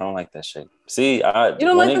 no, I don't like that shape. See, you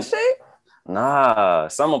don't like the shape? Nah,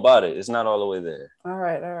 something about it. It's not all the way there. All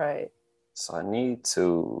right. So I need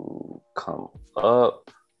to come up.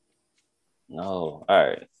 No, all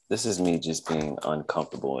right. This is me just being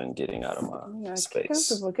uncomfortable and getting out of my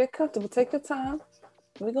space. Get comfortable. Take your time.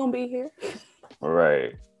 We're going to be here.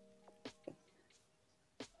 Right.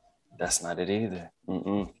 That's not it either.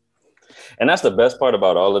 And that's the best part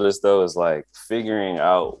about all of this, though, is like figuring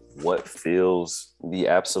out what feels the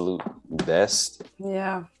absolute best.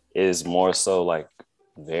 Yeah. Is more so like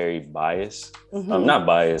very biased. Not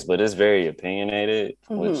biased, but it's very opinionated,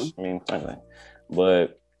 which I mean, anyway.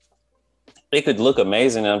 But it could look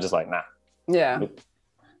amazing, and I'm just like, nah. Yeah.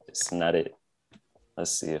 It's not it.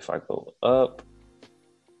 Let's see if I go up.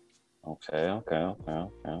 Okay. I'm gonna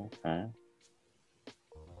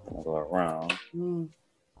go around.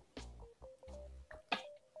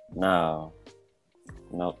 No.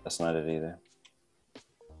 Nope, that's not it either.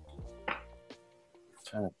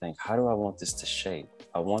 Trying to think, how do I want this to shape?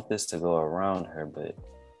 I want this to go around her, but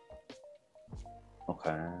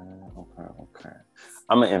okay.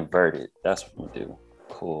 I'm gonna invert it. That's what we do.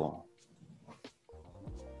 Cool.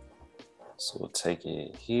 So we'll take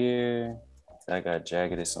it here. That got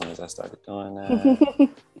jagged as soon as I started doing that.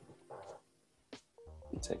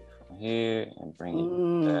 Take it from here and bring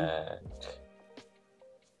it back.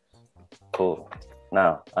 Cool.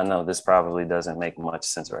 Now, I know this probably doesn't make much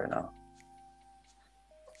sense right now.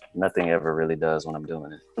 Nothing ever really does when I'm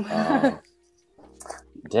doing it.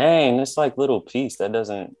 Dang, it's like little piece that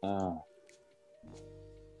doesn't.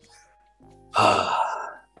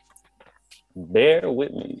 Bear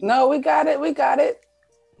with me. No, we got it.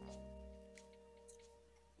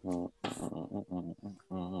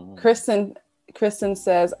 Kristen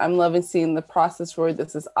says, I'm loving seeing the process, Roy.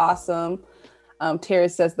 This is awesome. Terry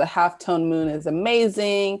says the halftone moon is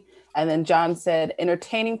amazing. And then John said,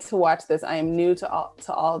 entertaining to watch this. I am new to all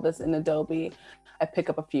of this in Adobe. I pick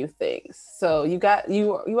up a few things. So you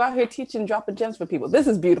out here teaching, dropping gems for people. This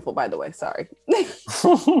is beautiful, by the way. Sorry.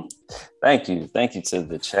 Thank you to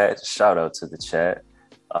the chat. Shout out to the chat.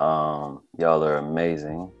 Y'all are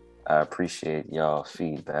amazing. I appreciate y'all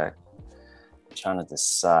feedback. I'm trying to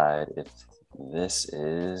decide if this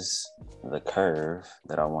is the curve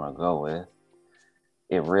that I want to go with.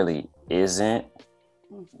 It really isn't.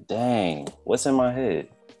 Dang, what's in my head?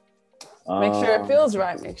 Make sure it feels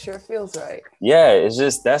right. Yeah, it's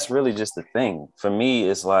just, that's really just the thing. For me,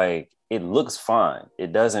 it's like, it looks fine.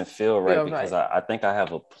 It doesn't feel right because I think I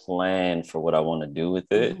have a plan for what I want to do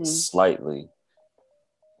with it slightly.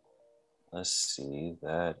 Let's see,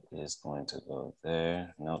 that is going to go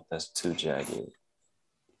there. Nope, that's too jagged.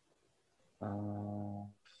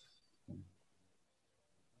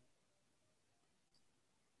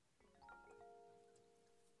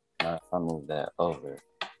 Now, if I move that over,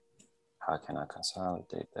 how can I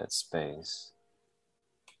consolidate that space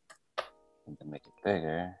and then make it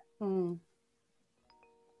bigger? Move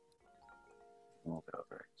it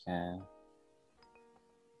over again.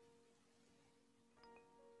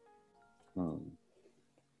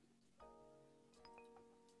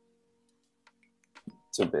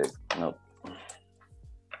 Too big. Nope.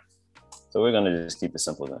 So we're gonna just keep it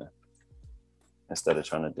simple then, instead of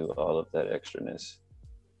trying to do all of that extraness.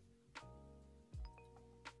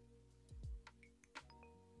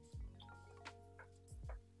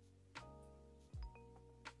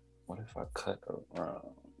 What if I cut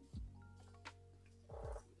around?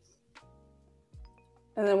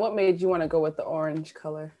 And then what made you want to go with the orange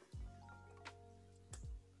color?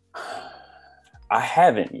 I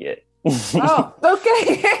haven't yet. Oh,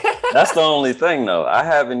 okay. That's the only thing though. I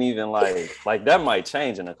haven't even like that might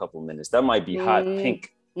change in a couple minutes. That might be hot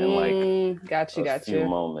pink in like got you. few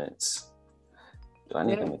moments. Do I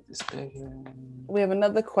need to make this bigger? We have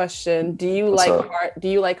another question. Do you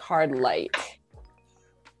like hard light?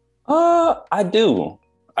 I do.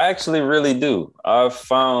 I actually really do. I've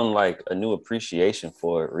found like a new appreciation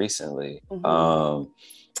for it recently. I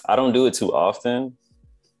don't do it too often.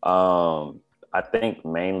 I think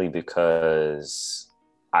mainly because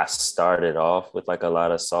I started off with like a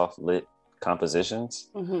lot of soft lit compositions.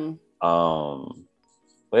 But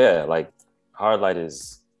yeah, like hard light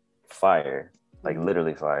is fire, like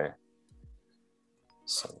literally fire.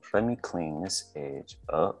 So let me clean this edge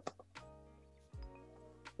up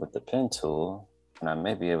with the pen tool, and I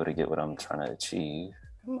may be able to get what I'm trying to achieve.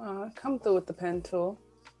 Come on, come through with the pen tool.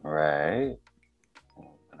 Right. I'm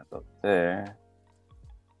gonna go there.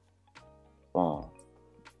 Boom.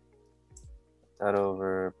 Put that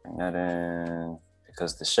over, bring that in.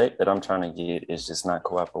 Because the shape that I'm trying to get is just not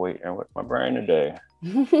cooperating with my brain today.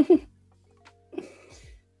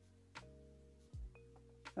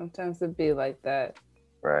 Sometimes it'd be like that.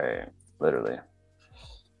 Right, literally.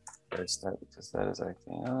 First that because that is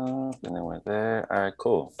acting up, and then we're there. All right,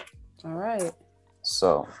 cool. All right.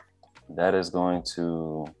 So that is going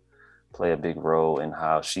to play a big role in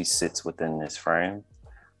how she sits within this frame.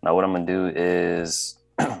 Now what I'm gonna do is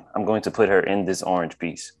I'm going to put her in this orange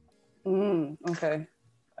piece. Okay.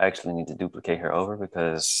 I actually need to duplicate her over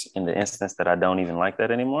because in the instance that I don't even like that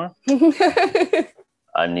anymore,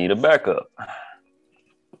 I need a backup.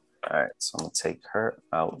 All right, so I'm gonna take her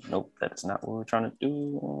out. Nope, that is not what we're trying to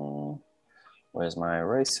do. Where's my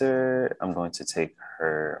eraser? I'm going to take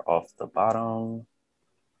her off the bottom.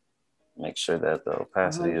 Make sure that the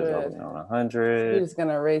opacity is always on 100. You're just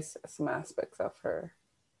gonna erase some aspects of her.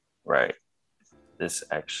 Right. This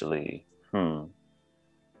actually,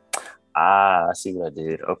 I see what I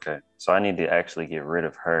did. Okay, so I need to actually get rid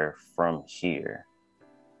of her from here,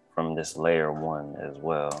 from this layer 1 as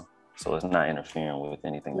well. So it's not interfering with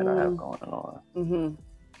anything that I have going on.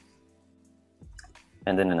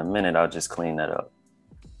 And then in a minute, I'll just clean that up.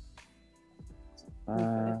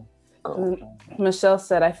 Michelle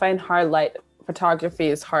said, I find hard light photography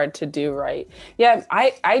is hard to do right. Yeah,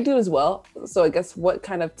 I do as well. So I guess what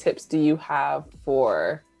kind of tips do you have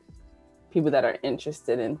for people that are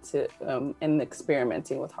interested in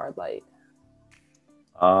experimenting with hard light?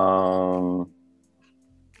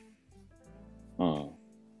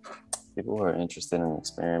 People who are interested in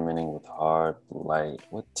experimenting with hard light,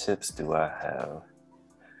 what tips do I have?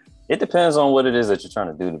 It depends on what it is that you're trying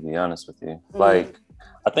to do, to be honest with you. Like,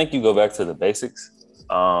 I think you go back to the basics.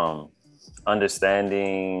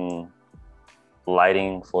 Understanding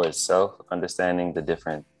lighting for itself, understanding the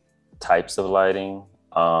different types of lighting.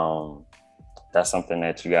 That's something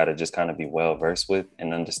that you got to just kind of be well versed with,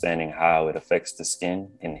 and understanding how it affects the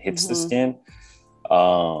skin and hits the skin.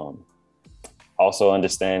 Also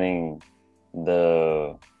understanding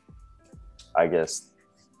the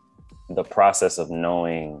process of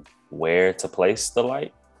knowing where to place the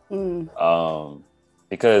light.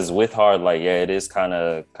 Because with hard light, yeah, it is kind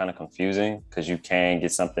of confusing because you can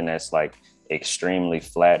get something that's like extremely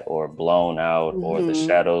flat or blown out, or the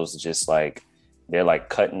shadows just like they're like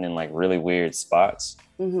cutting in like really weird spots.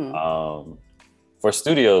 For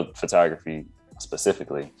studio photography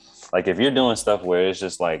specifically, like if you're doing stuff where it's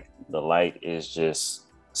just like the light is just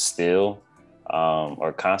still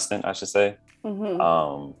or constant, I should say,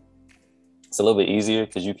 it's a little bit easier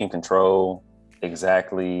because you can control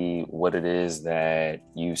exactly what it is that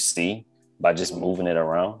you see by just moving it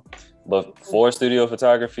around. But for studio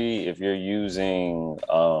photography, if you're using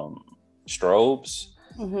strobes,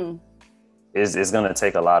 it's going to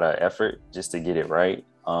take a lot of effort just to get it right.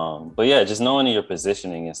 But yeah, just knowing your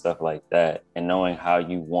positioning and stuff like that, and knowing how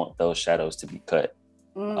you want those shadows to be cut.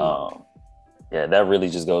 Yeah, that really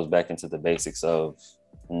just goes back into the basics of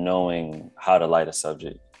knowing how to light a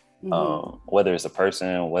subject, whether it's a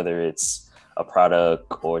person, whether it's a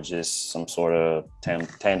product, or just some sort of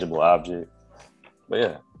tangible object. But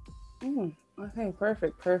yeah. Okay,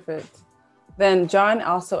 perfect. Then John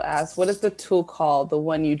also asked, what is the tool called, the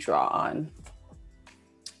one you draw on?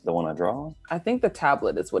 The one I draw on? I think the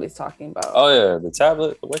tablet is what he's talking about. Oh yeah, the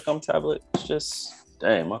tablet, the Wacom tablet. It's just,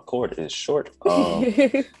 dang, my cord is short.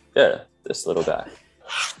 Yeah, this little guy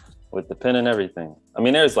with the pen and everything. I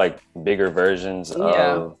mean, there's like bigger versions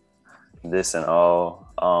of this and all.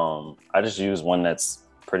 I just use one that's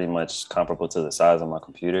pretty much comparable to the size of my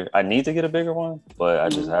computer. I need to get a bigger one, but I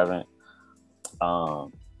just haven't. I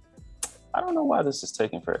don't know why this is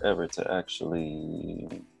taking forever to actually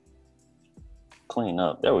clean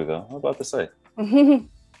up. There we go. I was about to say.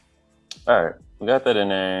 All right, we got that in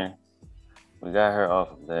there. We got her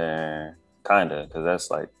off of there, kinda, because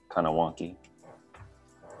that's like kind of wonky.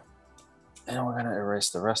 And we're gonna erase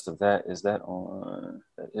the rest of that. Is that on?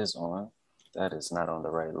 That is on. That is not on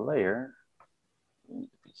the right layer. We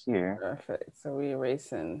need to be here. Perfect. So we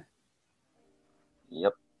erasing.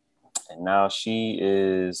 Yep. And now she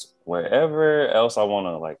is wherever else I want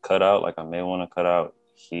to like cut out. Like I may want to cut out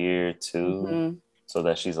here too, so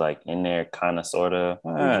that she's like in there, kind of, sort of.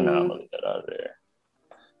 No, I'm gonna leave that out of there.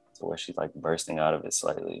 So where she's like bursting out of it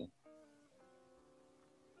slightly.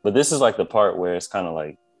 But this is like the part where it's kind of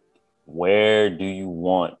like, where do you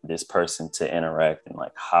want this person to interact, and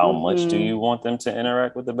like how much do you want them to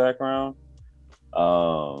interact with the background?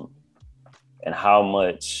 And how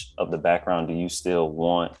much of the background do you still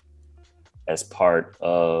want as part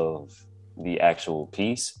of the actual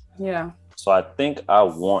piece? Yeah. So I think I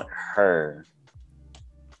want her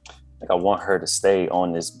to stay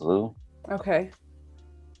on this blue. Okay.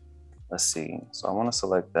 Let's see. So I want to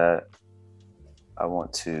select that. I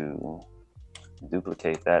want to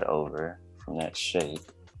duplicate that over from that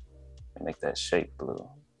shape and make that shape blue.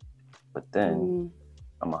 But then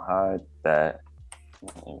I'm gonna hide that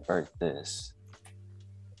and invert this.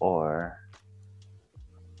 Or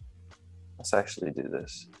let's actually do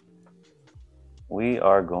this. We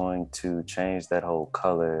are going to change that whole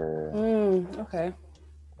color. Okay.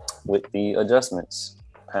 With the adjustments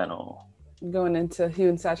panel. Going into hue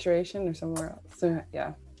and saturation or somewhere else. So,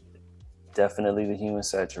 yeah. Definitely the hue and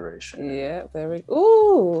saturation. Yeah, there we go.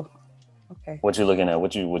 Ooh. Okay. What you looking at?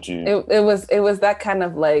 What you It was that kind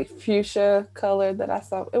of like fuchsia color that I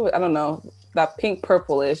saw. It was, I don't know. That pink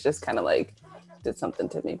purple is just kind of like did something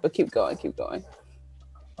to me. But keep going.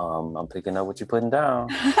 I'm picking up what you're putting down.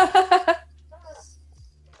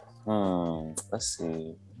 Let's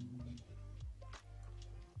see.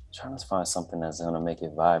 Trying to find something that's gonna make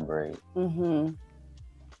it vibrate.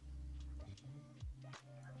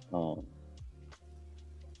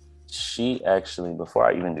 She actually, before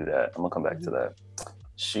I even do that, I'm gonna come back to that.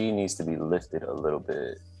 She needs to be lifted a little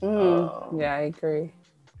bit. Yeah, I agree.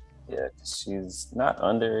 Yeah, she's not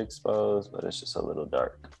underexposed, but it's just a little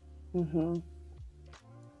dark. Wait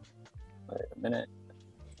a minute.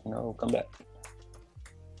 No, come back.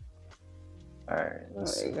 All right.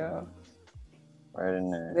 There you go. Right in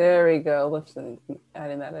there. There we go.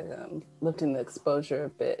 Lifting the exposure a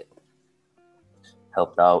bit.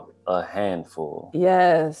 Helped out a handful.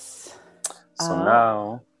 Yes. So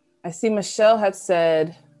now I see Michelle had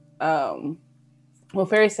said,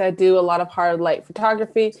 Fairy said, do a lot of hard light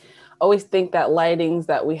photography. Always think that lightings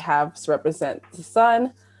that we have represent the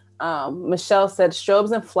sun. Michelle said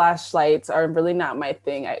strobes and flashlights are really not my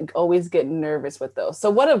thing. I always get nervous with those.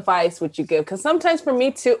 So what advice would you give? Because sometimes for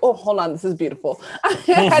me too, oh, hold on, this is beautiful.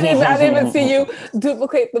 I didn't even see you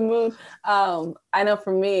duplicate the moon. I know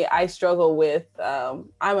for me, I struggle with,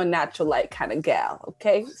 I'm a natural light kind of gal,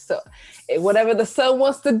 okay? So whatever the sun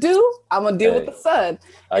wants to do, I'm gonna deal with the sun.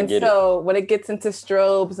 When it gets into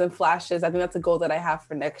strobes and flashes, I think that's a goal that I have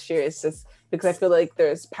for next year. It's just because I feel like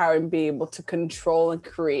there's power in being able to control and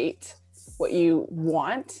create what you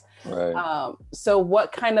want. Right. So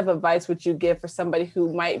what kind of advice would you give for somebody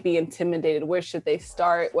who might be intimidated? Where should they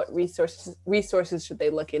start? What resources should they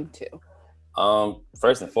look into?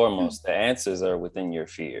 First and foremost, the answers are within your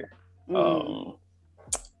fear.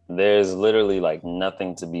 There's literally like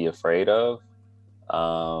nothing to be afraid of,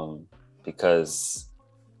 because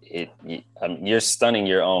you're stunning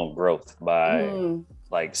your own growth by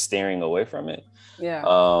like steering away from it. Yeah.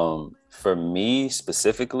 For me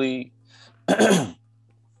specifically,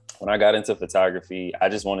 when I got into photography, I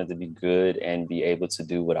just wanted to be good and be able to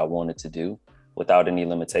do what I wanted to do without any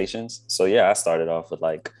limitations. So yeah, I started off with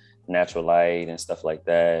like natural light and stuff like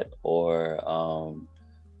that, or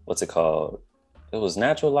what's it called? It was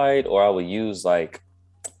natural light, or I would use like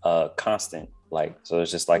constant light. So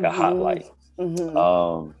it's just like a hot light.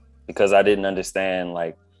 Because I didn't understand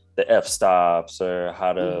like the f-stops or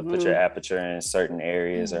how to put your aperture in certain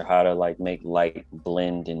areas or how to like make light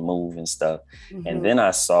blend and move and stuff. And then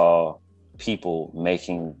I saw people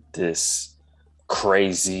making this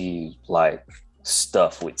crazy like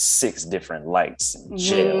stuff with 6 different lights and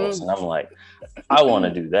gels. And I'm like, I want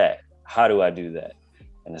to do that. How do I do that?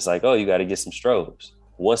 And it's like, oh, you got to get some strobes.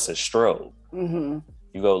 What's a strobe? You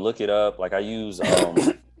go look it up. Like I use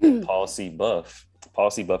Paul C. Buff. Paul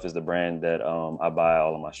C. Buff is the brand that I buy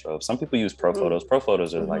all of my strobes. Some people use Pro Photos. Pro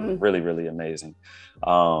Photos are like really, really amazing.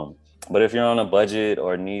 But if you're on a budget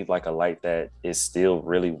or need like a light that is still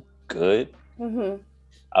really good,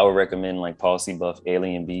 I would recommend like Paul C. Buff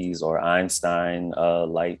Alien Bees or Einstein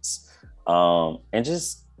lights. And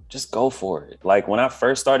just go for it. Like when I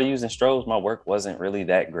first started using strobes, my work wasn't really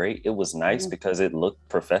that great. It was nice because it looked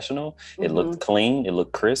professional, it looked clean, it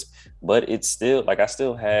looked crisp, but it's still like I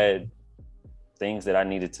still had things that I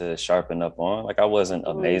needed to sharpen up on. Like I wasn't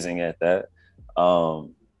amazing at that.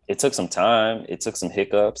 It took some time, it took some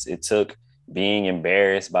hiccups, it took being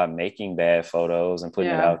embarrassed by making bad photos and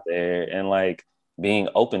putting it out there, and like being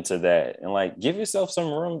open to that, and like give yourself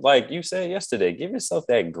some room, like you said yesterday, give yourself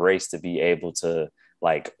that grace to be able to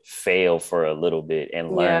like fail for a little bit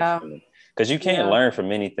and learn from it, because you can't learn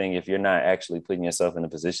from anything if you're not actually putting yourself in a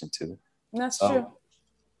position to. That's true.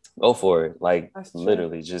 Go for it. Like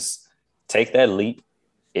literally just take that leap.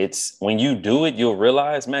 It's when you do it, you'll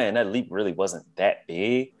realize, man, that leap really wasn't that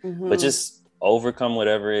big, but just overcome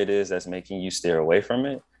whatever it is that's making you steer away from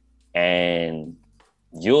it. And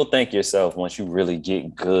you'll thank yourself once you really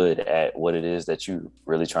get good at what it is that you're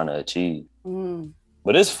really trying to achieve.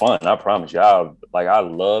 But it's fun, I promise you. I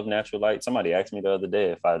love natural light. Somebody asked me the other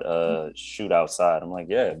day if I'd shoot outside. I'm like,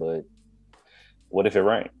 yeah, but what if it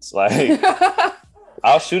rains? Like,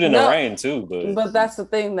 I'll shoot in the rain too. But that's the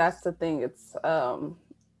thing. It's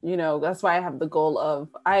that's why I have the goal of,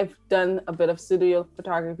 I've done a bit of studio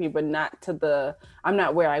photography, but I'm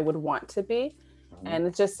not where I would want to be. And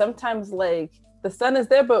it's just sometimes like the sun is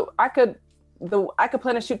there, but I could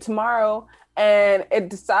plan to shoot tomorrow and it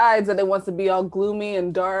decides that it wants to be all gloomy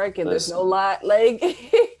and dark and there's no light, like,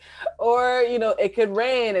 or, it could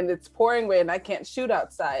rain and it's pouring rain and I can't shoot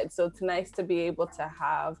outside. So it's nice to be able to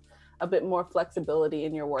have a bit more flexibility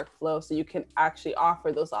in your workflow so you can actually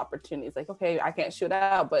offer those opportunities. Like, okay, I can't shoot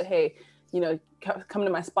out, but hey, come to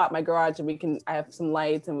my spot, my garage, and I have some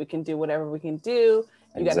lights and we can do whatever we can do.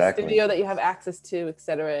 You got a studio that you have access to,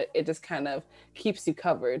 etc. It just kind of keeps you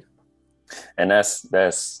covered. And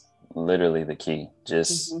that's literally the key.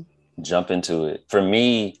 Just jump into it. For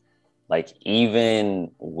me, like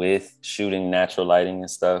even with shooting natural lighting and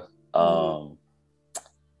stuff, I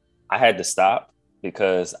had to stop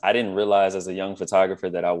because I didn't realize as a young photographer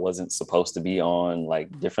that I wasn't supposed to be on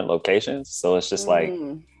like different locations. So it's just like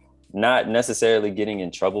not necessarily getting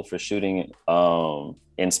in trouble for shooting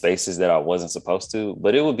in spaces that I wasn't supposed to,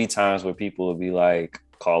 but it would be times where people would be like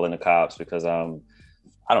calling the cops because I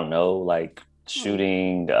don't know, like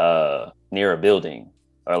shooting near a building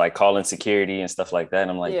or like calling security and stuff like that.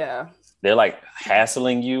 And I'm like, they're like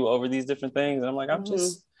hassling you over these different things. And I'm like, I'm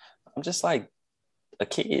just like a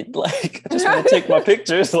kid. Like, I just want to take my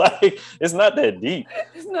pictures. Like, it's not that deep.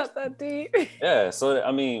 It's not that deep. Yeah. So,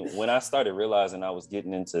 I mean, when I started realizing I was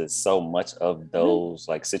getting into so much of those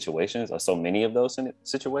like situations, or so many of those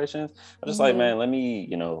situations, I'm just like, man, let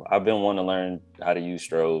me, I've been wanting to learn how to use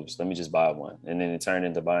strobes. Let me just buy one. And then it turned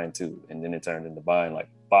into buying 2. And then it turned into buying like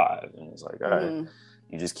 5. And it's like, all right,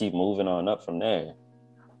 you just keep moving on up from there.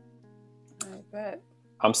 I bet.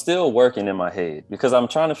 I'm still working in my head because I'm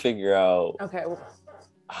trying to figure out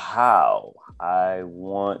how I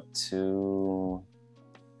want to.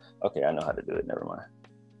 Okay, I know how to do it. Never mind.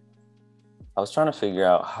 I was trying to figure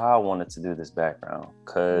out how I wanted to do this background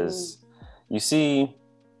because you see,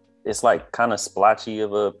 it's like kind of splotchy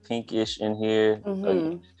of a pinkish in here.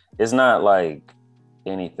 Like, it's not like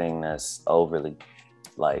anything that's overly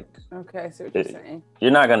like. Okay, I see what you're saying.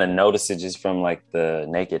 You're not gonna notice it just from like the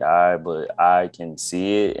naked eye, but I can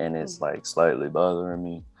see it and it's like slightly bothering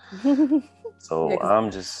me. So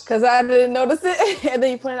I'm just because I didn't notice it, and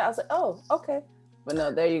then you pointed out. I was like, oh, okay. But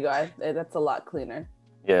no, there you go. That's a lot cleaner.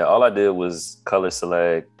 Yeah, all I did was color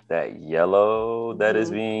select that yellow that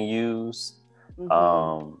is being used.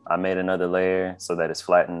 I made another layer so that it's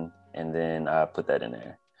flattened, and then I put that in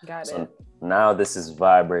there. Got it. Now this is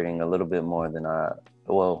vibrating a little bit more than a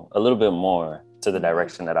little bit more to the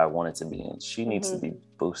direction that I want it to be in. She needs to be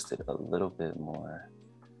boosted a little bit more,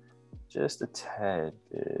 just a tad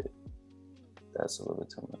bit. That's a little bit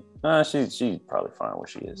too much. She's probably fine where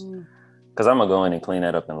she is. Because I'm gonna go in and clean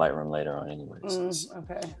that up in Lightroom later on anyways.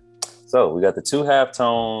 Okay. So we got the 2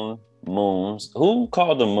 halftone moons. Who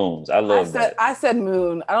called them moons? I said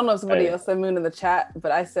moon. I don't know if somebody else said moon in the chat,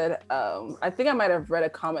 but I said, I think I might have read a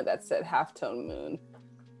comment that said halftone moon.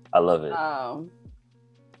 I love it.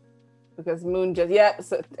 Because moon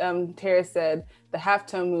so Tara said the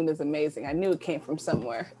halftone moon is amazing. I knew it came from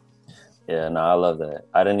somewhere. Yeah, no, I love that.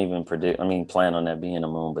 I didn't even plan on that being a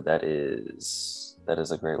moon, but that is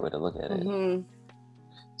a great way to look at it.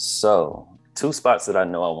 So 2 spots that I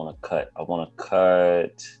know I want to cut. I want to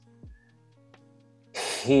cut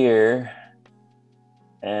here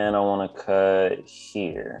and I want to cut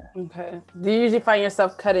here. Okay. Do you usually find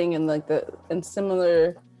yourself cutting in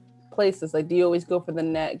similar places? Like, do you always go for the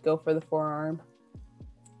neck, go for the forearm?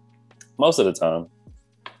 Most of the time.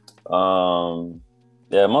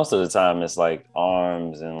 Yeah, most of the time it's like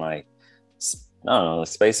arms and like, I don't know,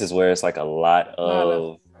 spaces where it's like a lot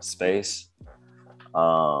of space.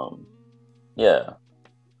 Yeah.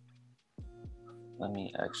 Let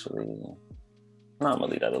me actually, no, I'm gonna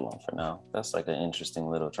leave that alone for now. That's like an interesting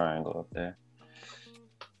little triangle up there.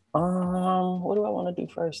 What do I want to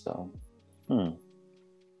do first though? I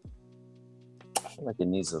feel like it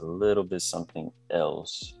needs a little bit something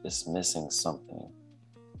else. It's missing something.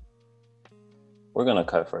 We're gonna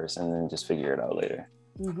cut first and then just figure it out later.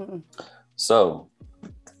 Mm-hmm. So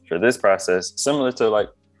for this process, similar to like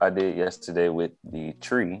I did yesterday with the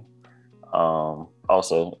tree.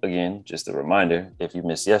 Also, again, just a reminder, if you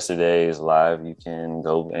missed yesterday's live, you can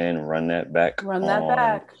go and run that back on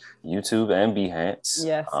YouTube and Behance.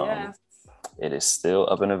 Yes, yes. It is still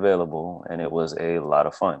up and available, and it was a lot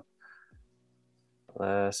of fun.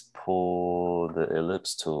 Let's pull the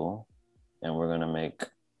ellipse tool, and we're gonna make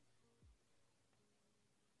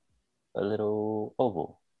a little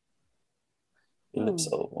oval. Ellipse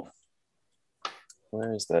oval.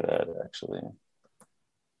 Where is that at, actually?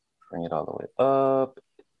 Bring it all the way up.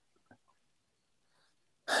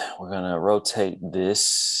 We're gonna rotate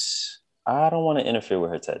this. I don't want to interfere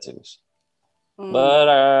with her tattoos, but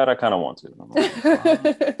I kind of want to.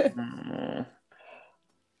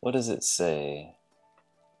 What does it say?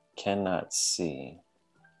 Cannot see.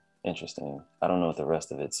 Interesting. I don't know what the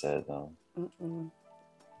rest of it said though.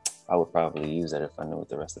 I would probably use that if I knew what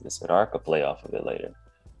the rest of it said, or I could play off of it later.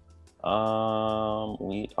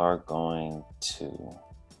 We are going to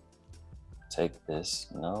take this.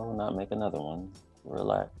 No, not make another one.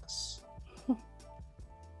 Relax.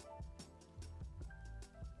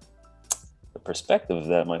 The perspective of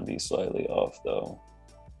that might be slightly off though.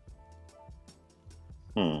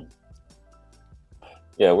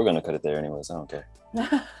 Yeah, we're gonna cut it there anyways. I don't care.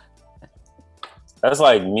 That's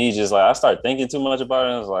like me just like, I start thinking too much about it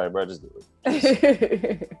and I was like, bro, just do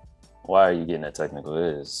it. Why are you getting that technical?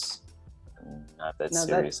 It is not that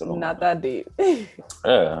serious at all. Not that deep.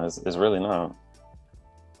 Yeah, it's really not.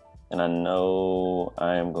 And I know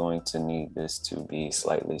I am going to need this to be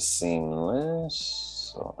slightly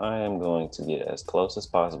seamless. So I am going to get as close as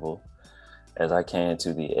possible as I can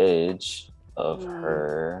to the edge of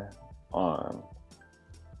her arm.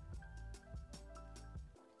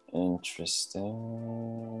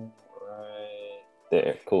 Interesting. Right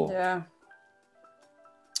there. Cool. Yeah.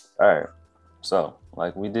 All right. So,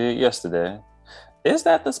 like we did yesterday, is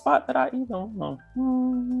that the spot that I even know?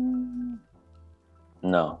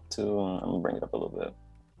 No. I'm gonna bring it up a little bit.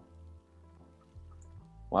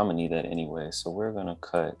 Well, I'm gonna need that anyway. So we're gonna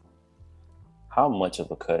cut. How much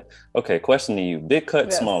of a cut? Okay. Question to you: big cut,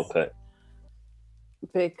 yes. Small cut?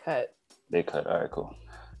 Big cut. Big cut. All right. Cool.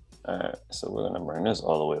 All right, so we're gonna bring this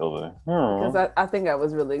all the way over. Because I think I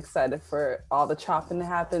was really excited for all the chopping to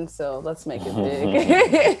happen, so let's make it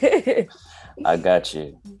big. I got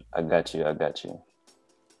you.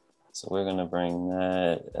 So we're gonna bring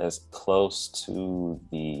that as close to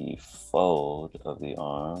the fold of the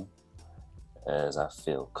arm as I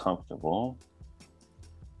feel comfortable.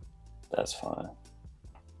 That's fine.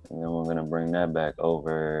 And then we're gonna bring that back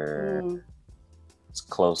over as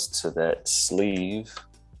close to that sleeve.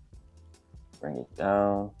 Bring it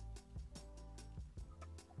down.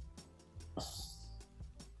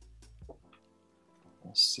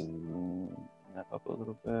 Let's see, snap up a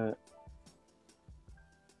little bit.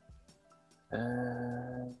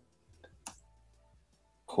 And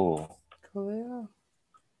cool. Cool, yeah.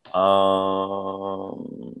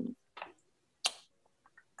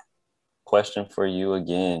 Question for you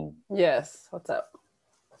again. Yes, what's up?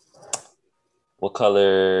 What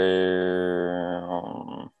color?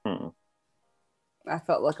 I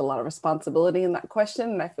felt like a lot of responsibility in that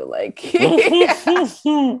question, and I feel like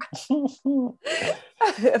I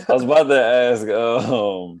was about to ask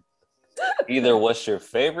either what's your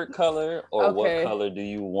favorite color or what color do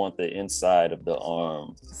you want the inside of the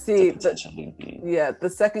arm to potentially be? Yeah, the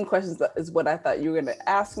second question is what I thought you were going to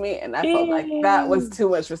ask me, and I felt like that was too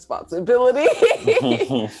much responsibility.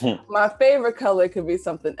 My favorite color could be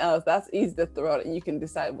something else. That's easy to throw out and you can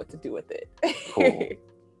decide what to do with it. Cool.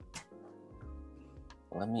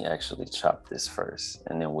 Let me actually chop this first,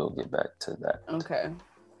 and then we'll get back to that. Okay.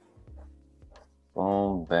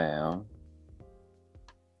 Boom, bam.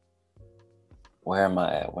 Where am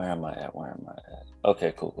I at?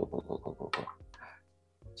 Okay, cool.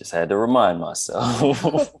 Just had to remind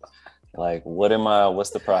myself. Like, what's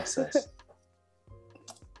the process?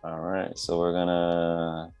 All right, so we're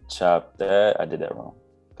gonna chop that. I did that wrong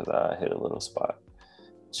because I hit a little spot.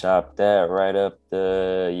 Chop that right up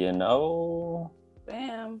the,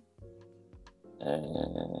 Bam.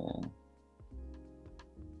 and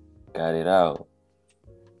got it out.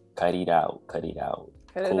 Cut it out. Cut it out.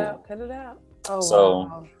 Oh, so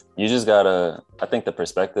wow. You just gotta, I think the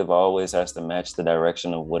perspective always has to match the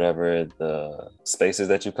direction of whatever the spaces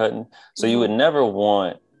that you're cutting. So you would never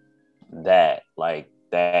want that, like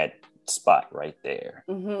that spot right there.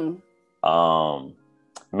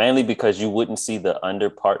 Mainly because you wouldn't see the under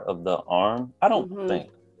part of the arm. I don't think,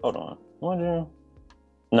 hold on.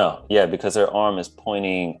 No, yeah, because her arm is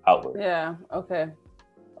pointing outward. Yeah, okay.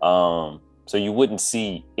 So you wouldn't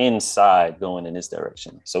see inside going in this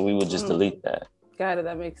direction. So we would just delete that. Got it.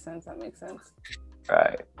 That makes sense. All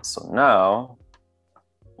right. So now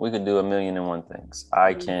we could do 1,000,001 things.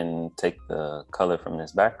 I can take the color from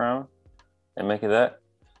this background and make it that.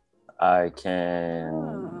 I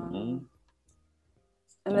can.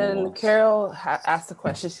 And then Carol asked a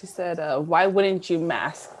question. She said, why wouldn't you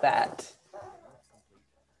mask that?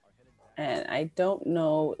 And I don't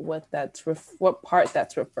know what what part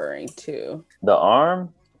that's referring to. The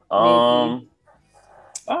arm? I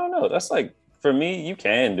don't know. That's like, for me, you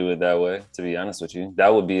can do it that way, to be honest with you.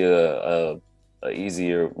 That would be a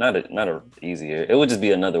easier, it would just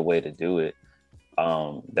be another way to do it.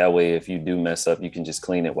 That way, if you do mess up, you can just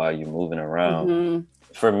clean it while you're moving around.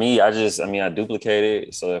 For me, I duplicate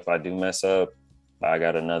it. So if I do mess up, I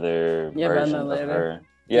got another version of her.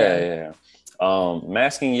 Yeah.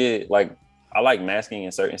 Masking it, like, I like masking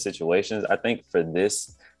in certain situations. I think for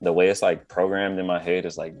this, the way it's like programmed in my head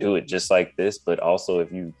is like, do it just like this. But also,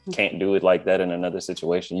 if you can't do it like that in another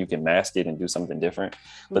situation, you can mask it and do something different.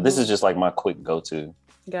 But this is just like my quick go-to.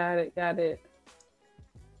 Got it.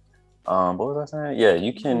 What was I saying? Yeah,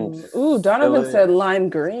 you can. Ooh, Donovan said lime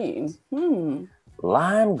green.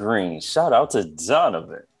 Lime green. Shout out to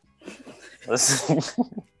Donovan. Let's see.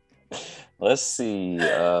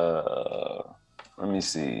 Let me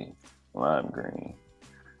see. Lime green.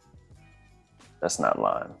 That's not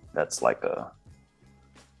lime. That's like I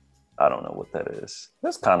don't know what that is.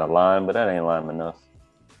 That's kind of lime, but that ain't lime enough.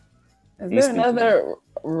 Is there another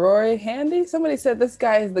Roy Handy? Somebody said this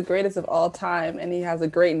guy is the greatest of all time and he has a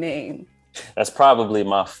great name. That's probably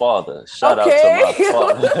my father. Shout out to my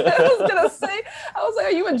father. I was gonna say, I was like,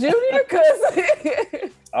 are you a junior?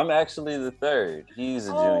 Cause I'm actually the third. He's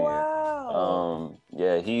a junior. Wow.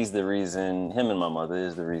 Yeah, he's the reason, him and my mother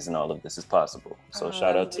is the reason all of this is possible. So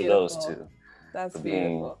shout out to those two. That's for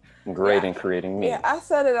beautiful. Being great in creating me. Yeah, I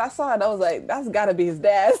saw it. I was like, that's gotta be his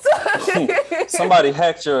dad. Somebody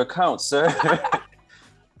hacked your account, sir.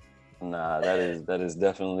 Nah, that is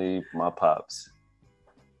definitely my pops.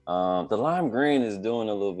 The lime green is doing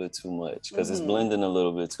a little bit too much because it's blending a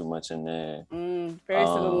little bit too much in there. Very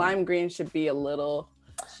so the lime green should be a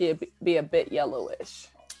bit yellowish.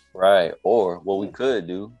 Right. Or what we could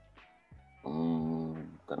do, gonna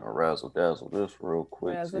razzle dazzle this real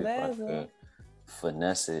quick. Razzle dazzle.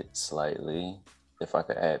 Finesse it slightly. If I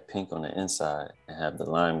could add pink on the inside and have the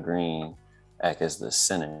lime green act as the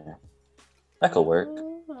center, that could work.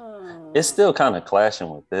 It's still kind of clashing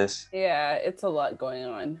with this. Yeah, it's a lot going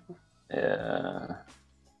on. Yeah.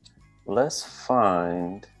 Let's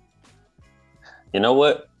find, you know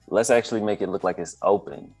what? Let's actually make it look like it's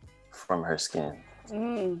open from her skin.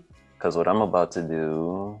 Because what I'm about to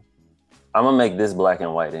do, I'm gonna make this black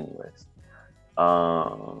and white anyways.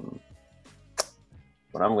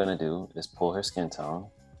 What I'm gonna do is pull her skin tone.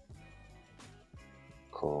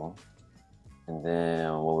 Cool. And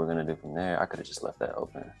then what we're gonna do from there, I could have just left that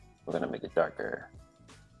open. We're gonna make it darker.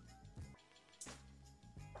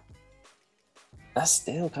 That's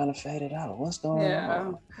still kind of faded out. What's going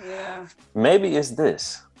on? Yeah. Maybe it's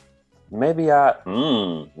this. Maybe you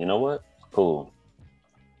know what? Cool.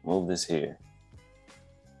 Move this here.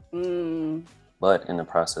 But in the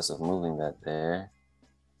process of moving that there,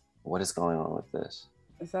 what is going on with this?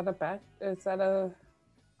 Is that a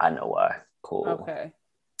I know why. Cool. Okay.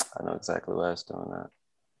 I know exactly why it's doing that.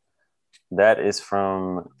 That is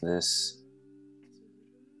from this.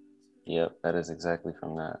 Yep, that is exactly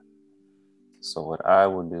from that. So what I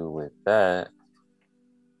will do with that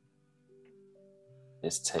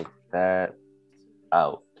is take that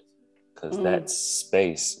out because that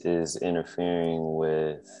space is interfering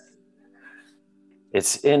with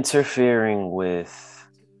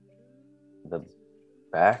the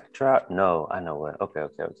backdrop. No, I know what. Okay.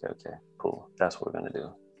 Cool. That's what we're gonna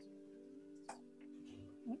do.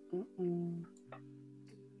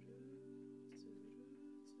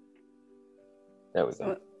 There we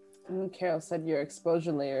go. Carol said your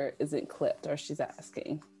exposure layer isn't clipped, or she's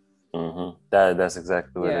asking. That's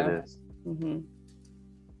exactly what it is.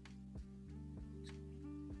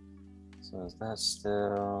 So is that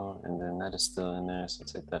still, and then that is still in there, so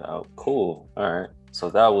take that out. Cool. All right. So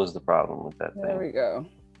that was the problem with that thing. There we go.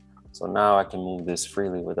 So now I can move this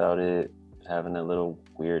freely without it having a little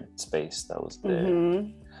weird space that was there.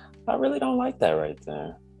 Mm-hmm. I really don't like that right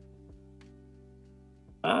there.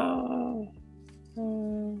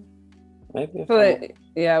 Maybe if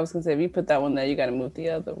yeah, I was gonna say if you put that one there, you gotta move the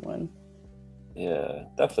other one. Yeah,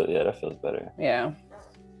 that feels better. Yeah.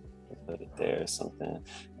 Put it there or something.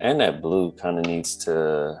 And that blue kind of needs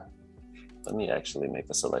to, let me actually make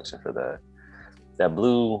a selection for that. That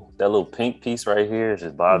blue, that little pink piece right here is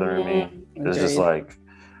just bothering me. It's just like,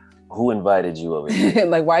 who invited you over here?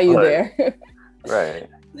 Like, why are you there? Right.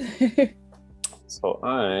 So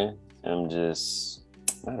I am just,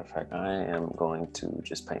 matter of fact, I am going to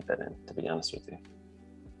just paint that in, to be honest with you.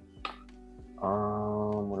 What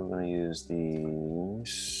are we going to use? The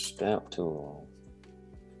stamp tool.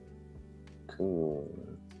 Cool.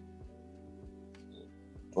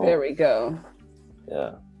 There we go.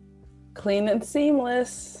 Yeah. Clean and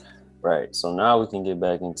seamless. Right. So now we can get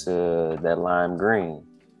back into that lime green.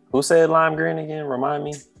 Who said lime green again? Remind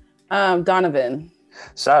me. Donovan.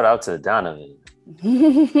 Shout out to Donovan.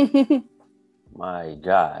 My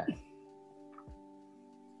God.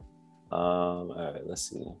 All right, let's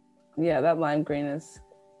see. Yeah, that lime green is.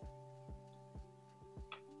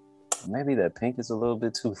 Maybe that pink is a little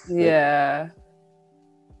bit too thick. Yeah.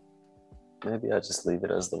 Maybe I'll just leave it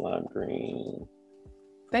as the lime green.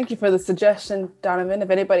 Thank you for the suggestion, Donovan. If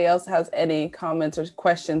anybody else has any comments or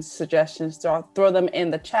questions, suggestions, throw them in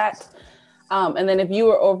the chat. And then if you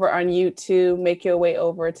are over on YouTube, make your way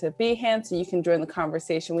over to Behance so you can join the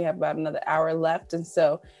conversation. We have about another hour left. And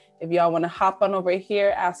so if y'all want to hop on over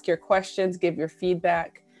here, ask your questions, give your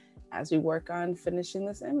feedback as we work on finishing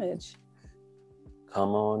this image.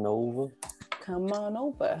 Come on over. Come on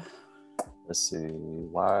over. Let's see.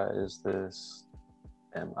 Why is this?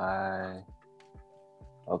 Am I?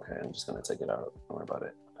 Okay, I'm just going to take it out. Don't worry about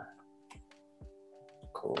it.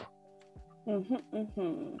 Cool.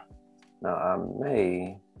 Now I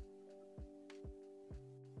may.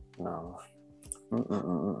 No.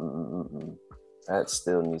 That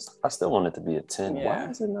still needs. I still want it to be a 10. Yeah. Why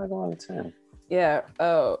is it not going to 10? Yeah.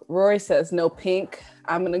 Oh, Rory says no pink.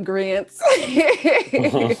 I'm in agreement.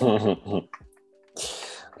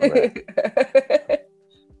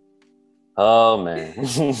 Oh man.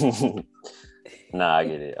 Nah, I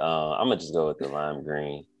get it. I'm gonna just go with the lime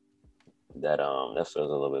green. That feels a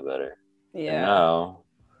little bit better. Yeah. And now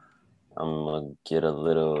I'm gonna get a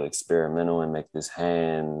little experimental and make this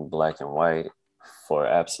hand black and white for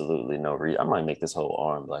absolutely no reason. I might make this whole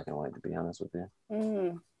arm black and white, to be honest with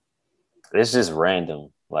you. It's just random.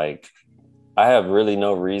 Like, I have really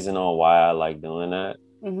no reason on why I like doing that.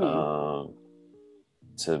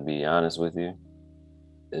 To be honest with you,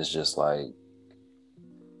 it's just like,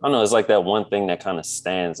 I don't know, it's like that one thing that kind of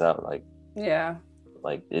stands out. Like, yeah,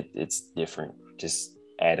 like it's different. Just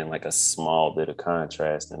adding like a small bit of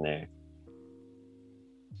contrast in there.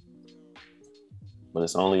 But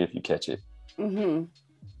it's only if you catch it. All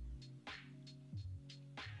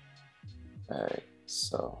right,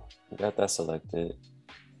 so we got that selected.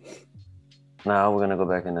 Now we're gonna go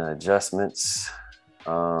back into adjustments.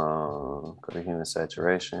 Go to human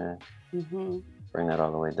saturation. Bring that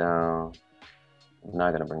all the way down. I'm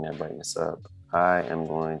not gonna bring that brightness up. I am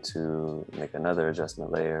going to make another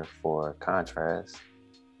adjustment layer for contrast.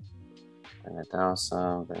 Bring it down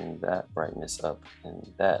some, bring that brightness up in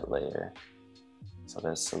that layer. So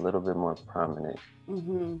that's a little bit more prominent.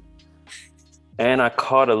 And I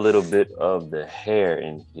caught a little bit of the hair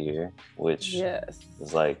in here, which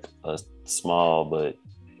is like a small but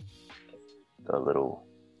a little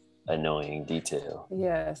annoying detail.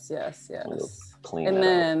 Yes. Clean and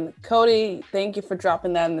then out. Cody, thank you for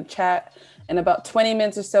dropping that in the chat. In about 20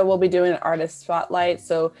 minutes or so, we'll be doing an artist spotlight.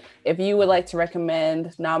 So if you would like to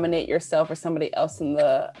recommend, nominate yourself or somebody else in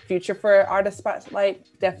the future for artist spotlight,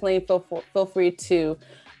 definitely feel free to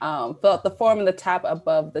fill out the form in the tab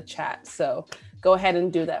above the chat. So go ahead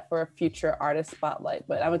and do that for a future artist spotlight.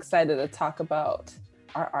 But I'm excited to talk about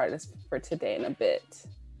our artist for today in a bit.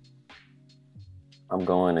 I'm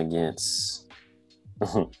going against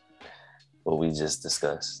what we just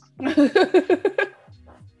discussed.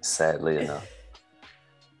 Sadly enough.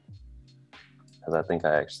 Because I think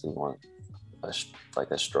I actually want a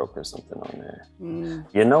stroke or something on there.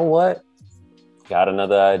 You know what? Got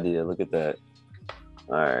another idea. Look at that.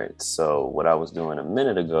 All right. So what I was doing a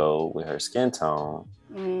minute ago with her skin tone,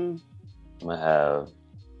 I'm going to have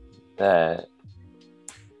that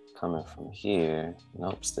coming from here.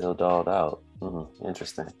 Nope, still dolled out.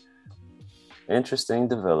 Interesting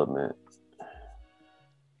development.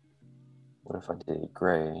 What if I did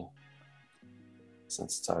gray?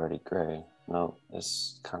 Since it's already gray. No,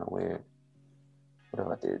 it's kind of weird. What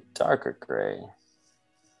if I did darker gray?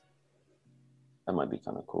 That might be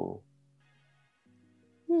kind of cool.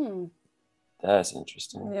 That's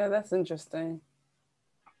interesting. Yeah, that's interesting.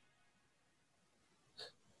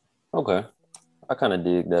 Okay. I kind of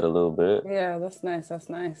dig that a little bit. Yeah, that's nice. That's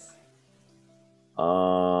nice.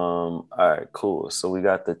 All right, cool. So we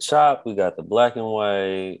got the chop, we got the black and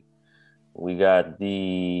white, we got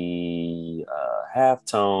the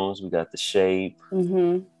halftones, we got the shape.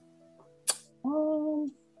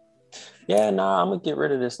 Yeah, nah, I'm gonna get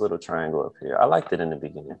rid of this little triangle up here. I liked it in the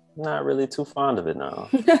beginning. Not really too fond of it now.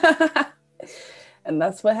 And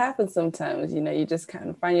that's what happens sometimes. You know, you just kind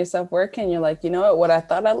of find yourself working. You're like, you know what I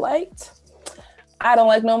thought I liked, I don't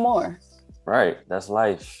like no more. Right. That's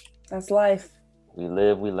life. That's life. We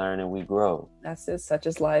live, we learn, and we grow. That's it. Such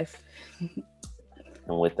is life.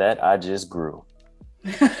 And with that, I just grew.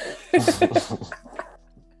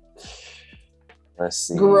 Let's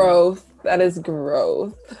see. Growth. That is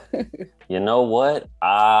growth. You know what?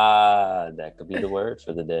 That could be the word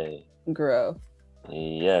for the day. Growth.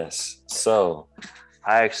 Yes. So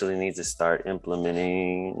I actually need to start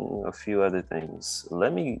implementing a few other things.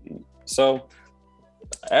 So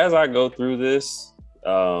as I go through this,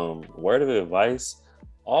 word of advice,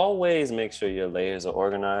 always make sure your layers are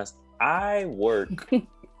organized. I work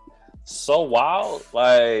so wild,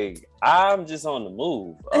 like I'm just on the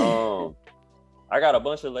move. I got a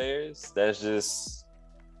bunch of layers that's just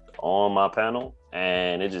on my panel,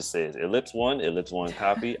 and it just says ellipse one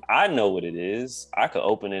copy. I know what it is. I could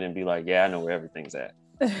open it and be like, yeah, I know where everything's at.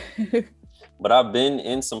 But I've been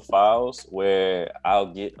in some files where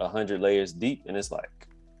I'll get 100 layers deep, and it's like,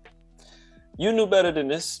 you knew better than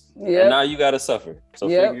this, and now you gotta suffer. So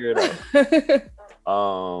figure it out.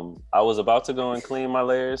 I was about to go and clean my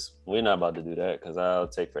layers. We're not about to do that because I'll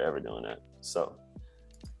take forever doing that. So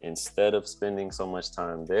instead of spending so much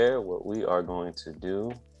time there, what we are going to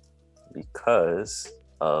do, because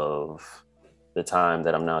of the time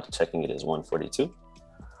that I'm now checking it is 1:42,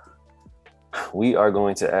 we are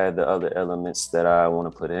going to add the other elements that I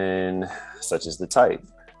want to put in, such as the type.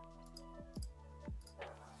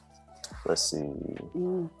 Let's see.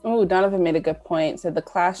 Oh, Donovan made a good point. Said the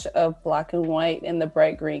clash of black and white and the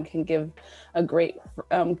bright green can give a great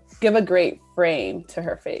frame to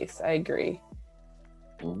her face. I agree.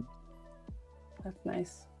 That's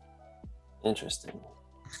nice. Interesting.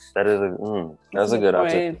 That is that's a good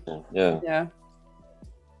observation. Yeah.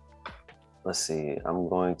 Let's see. I'm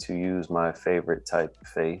going to use my favorite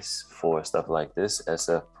typeface for stuff like this,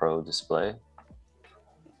 SF Pro Display.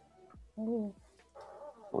 Ooh.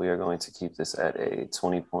 We are going to keep this at a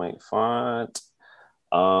 20-point font.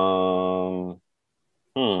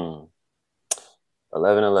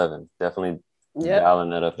 1111. Definitely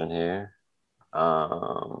dialing that up in here.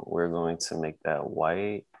 We're going to make that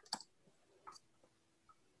white.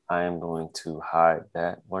 I am going to hide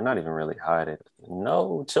that. Or not even really hide it.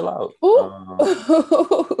 No, chill out.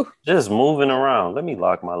 Just moving around. Let me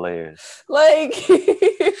lock my layers. Like,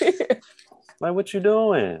 what you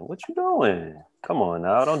doing? What you doing? Come on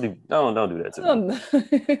now. Don't do that to me.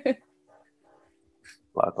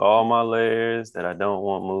 Lock all my layers that I don't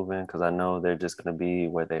want moving because I know they're just gonna be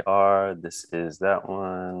where they are. This is that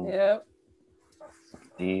one. Yep.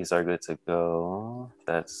 These are good to go.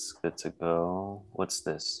 That's good to go. What's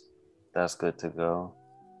this? That's good to go.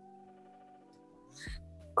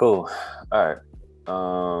 Cool. All right.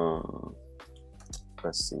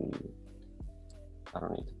 Let's see. I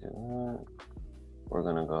don't need to do that. We're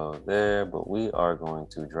gonna go there, but we are going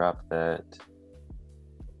to drop that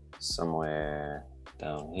somewhere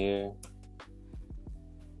down here.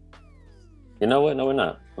 You know what? No, we're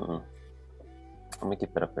not. I'm gonna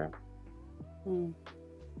keep that up there. I'm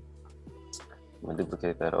gonna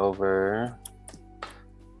duplicate that over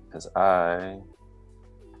because I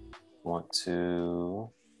want to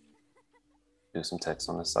do some text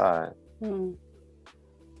on the side.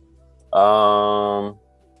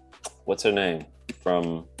 What's her name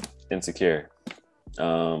from Insecure?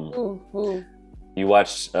 You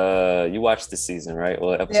watched this season, right?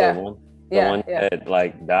 Well, episode 1. The one that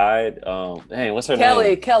like died. Dang, what's her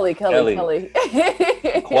name? Kelly.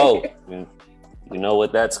 Quote. You know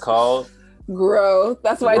what that's called? Growth.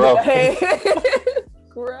 That's why I did that.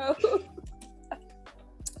 Growth. You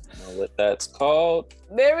know what that's called?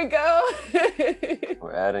 There we go.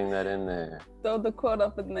 We're adding that in there. Throw the quote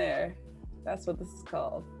up in there. That's what this is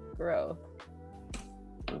called. Growth.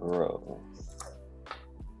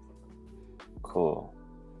 Cool.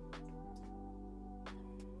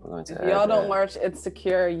 If y'all don't watch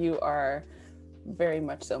Insecure, you are very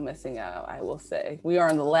much so missing out, I will say. We are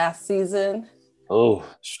in the last season. Oh,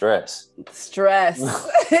 stress.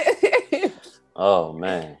 Oh,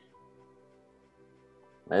 man.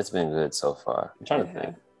 It's been good so far. I'm trying to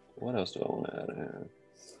think. What else do I want to add in here?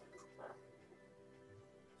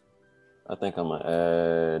 I think I'm going to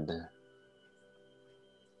add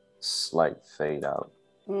slight fade out.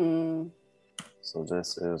 So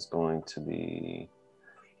this is going to be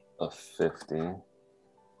a 50.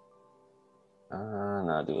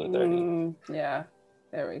 I'll do a 30. Yeah,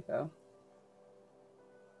 there we go.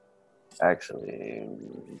 Actually,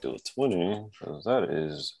 do a 20 because that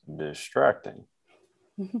is distracting.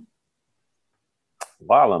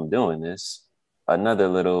 While I'm doing this, another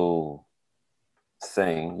little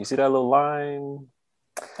thing. You see that little line?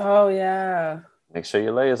 Oh, yeah. Make sure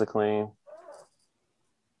your layers are clean.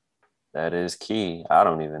 That is key. I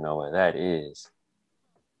don't even know where that is.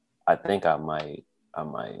 I think I might. I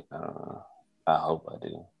don't know. I hope I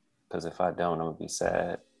do. Because if I don't, I'm going to be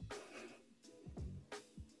sad.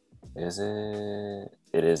 Is it?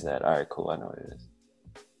 It is that. All right, cool. I know what it is.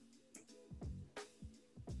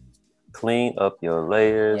 Clean up your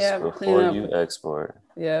layers before you export.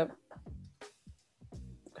 Yep.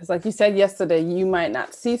 Because like you said yesterday, you might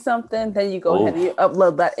not see something. Then you go ahead and you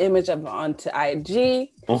upload that image onto IG.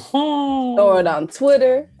 Throw it on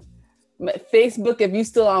Twitter. Facebook, if you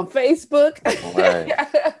still on Facebook. Right.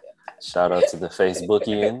 Shout out to the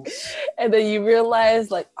Facebookians. And then you realize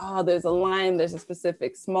like, oh, there's a line, there's a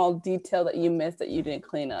specific small detail that you missed that you didn't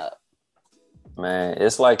clean up. Man,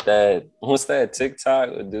 it's like that. What's that TikTok?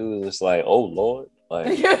 A dude was like, oh, Lord. Like,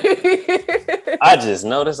 I just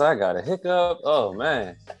noticed I got a hiccup. Oh,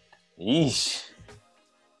 man. Yeesh.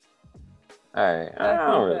 All right. I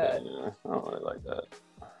don't really like that.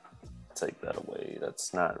 Take that away.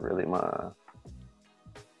 That's not really my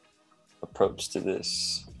approach to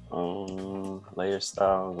this. Layer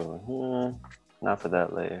styles over here. Not for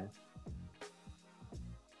that layer.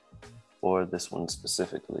 Or this one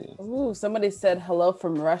specifically. Ooh, somebody said hello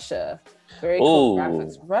from Russia. Very cool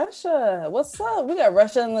graphics. Russia, what's up? We got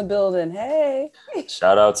Russia in the building. Hey.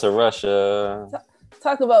 Shout out to Russia.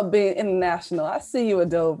 Talk about being international. I see you,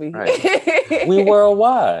 Adobe. Right. We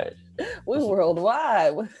worldwide. We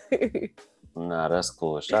worldwide. Nah, that's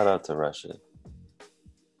cool. Shout out to Russia.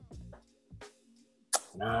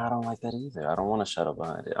 Nah, I don't like that either. I don't want to shadow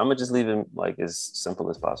behind it. I'm gonna just leave it like as simple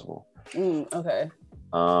as possible. Okay.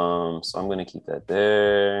 So I'm gonna keep that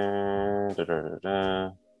there.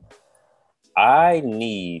 I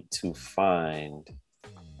need to find.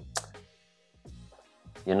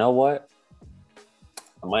 You know what?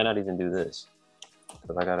 I might not even do this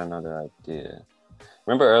because I got another idea.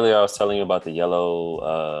 Remember earlier I was telling you about the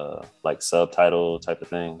yellow, like subtitle type of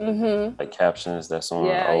thing, like captions that's on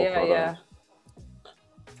old photos. Yeah.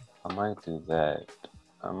 I might do that.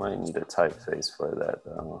 I might need a typeface for that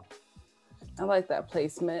though. I like that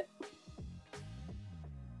placement.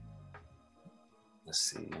 Let's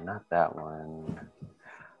see, not that one.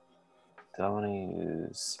 Do I want to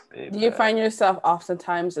use? Do you find yourself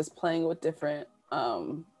oftentimes just playing with different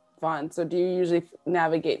fonts, or do you usually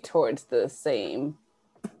navigate towards the same?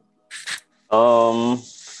 My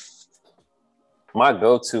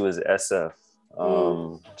go-to is SF,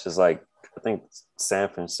 which is like, I think San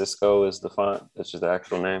Francisco is the font. That's just the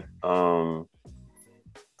actual name.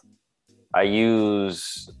 I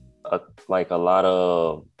use a lot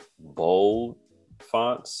of bold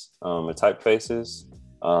fonts or typefaces.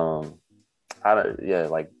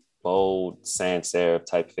 Like bold sans serif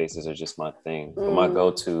typefaces are just my thing. But my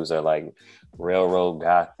go-tos are like Railroad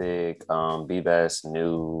Gothic, BBS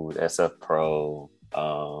Nude, SF Pro.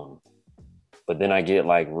 But then I get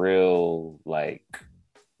like real like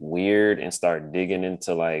weird and start digging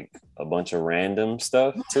into like a bunch of random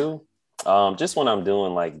stuff too. Just when I'm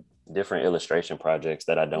doing like different illustration projects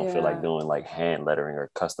that I don't feel like doing like hand lettering or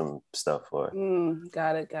custom stuff for.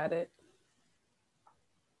 Got it.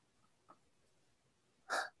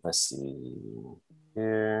 Let's see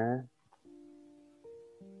here.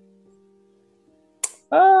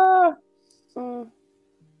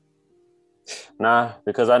 Nah,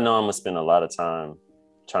 because I know I'm gonna spend a lot of time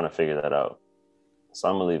trying to figure that out. So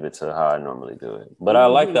I'm gonna leave it to how I normally do it. But I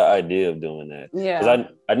like the idea of doing that. Yeah. Because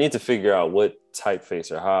I need to figure out what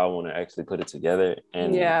typeface or how I want to actually put it together.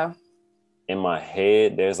 And in my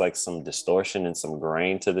head, there's like some distortion and some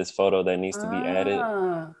grain to this photo that needs to be added.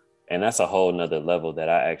 And that's a whole nother level that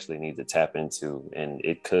I actually need to tap into. And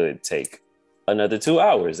it could take another 2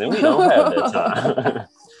 hours. And we don't have that time.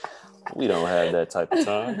 We don't have that type of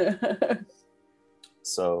time.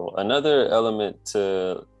 So another element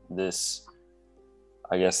to this,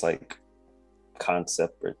 I guess, like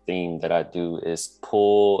concept or theme that I do is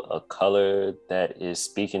pull a color that is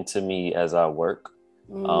speaking to me as I work,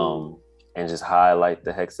 and just highlight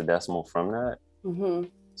the hexadecimal from that.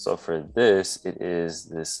 So for this, it is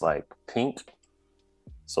this like pink.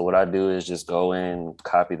 So what I do is just go in,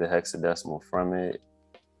 copy the hexadecimal from it,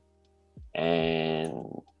 and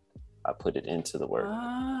I put it into the work.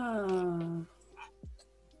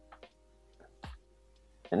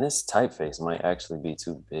 And this typeface might actually be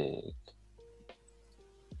too big.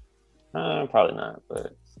 Probably not,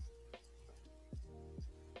 but.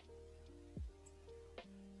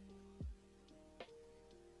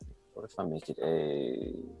 What if I make it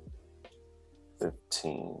a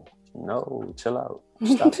 15? No, chill out.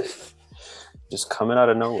 Stop it. Just coming out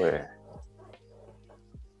of nowhere.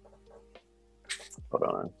 Hold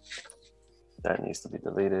on. That needs to be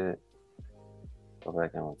deleted. Go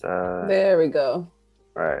back in with that. There we go.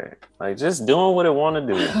 Right. Like just doing what it want to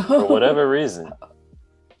do for whatever reason.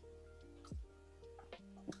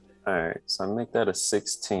 All right. So I make that a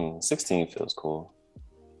 16. 16 feels cool.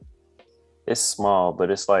 It's small, but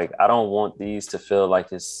it's like, I don't want these to feel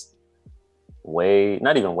like it's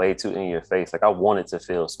not even way too in your face. Like I want it to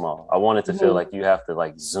feel small. I want it to feel like you have to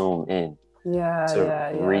like zoom in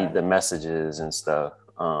to read the messages and stuff.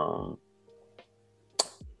 What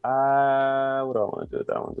do I want to do with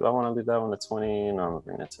that one? Do I want to do that one to 20? No, I'm gonna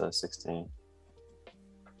bring it to 16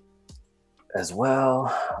 as well.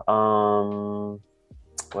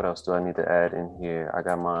 What else do I need to add in here? I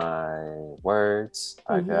got my words.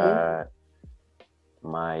 I got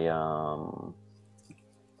my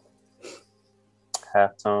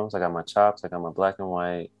halftones. I got my chops. I got my black and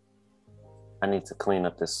white. I need to clean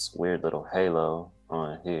up this weird little halo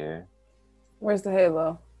on here. Where's the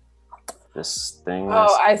halo? This thing.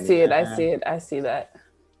 Oh, I see it. I see it. I see that.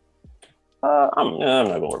 I'm not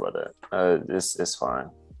gonna worry about that. It's fine.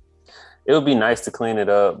 It would be nice to clean it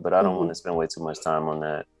up, but I don't want to spend way too much time on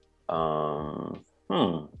that.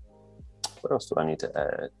 What else do I need to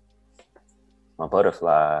add? My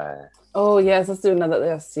butterfly. Oh yes, let's do another.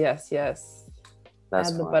 Yes. That's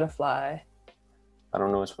add the fine. Butterfly. I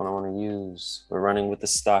don't know which one I want to use. We're running with the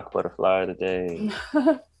stock butterfly today.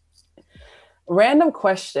 Random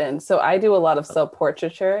question. So I do a lot of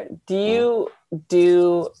self-portraiture. Do you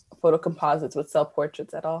do photo composites with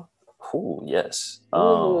self-portraits at all? Ooh, yes.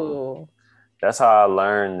 Ooh. That's how I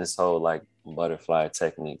learned this whole like butterfly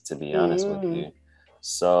technique, to be honest with you.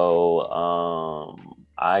 So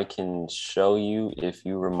I can show you if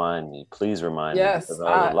you remind me. Please remind me, because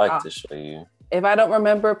I would like to show you. If I don't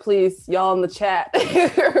remember, please, y'all in the chat,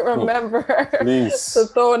 remember to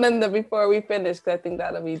throw it in there before we finish, because I think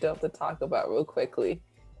that'll be dope to talk about real quickly.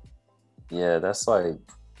 Yeah, that's like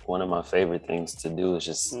one of my favorite things to do is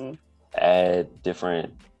just add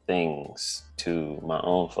different things to my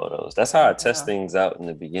own photos. That's how I test things out in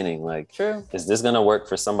the beginning. Like, is this gonna work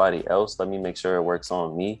for somebody else? Let me make sure it works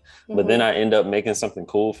on me. But then I end up making something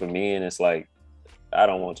cool for me, and it's like, I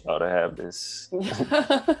don't want y'all to have this.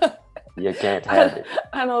 You can't have it.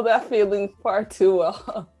 I know that feeling far too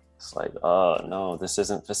well. It's like, oh no, this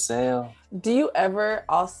isn't for sale. Do you ever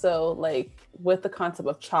also, like, with the concept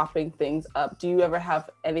of chopping things up, do you ever have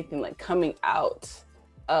anything like coming out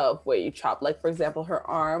of where you chop? Like, for example, her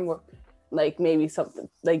arm, or like maybe something,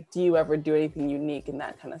 like, do you ever do anything unique in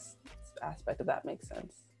that kind of aspect, if that makes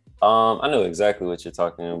sense? I know exactly what you're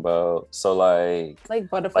talking about. So like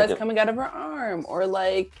butterflies coming out of her arm, or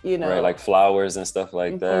like, you know, right, like flowers and stuff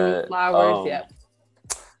like that. Flowers, yeah.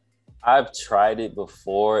 I've tried it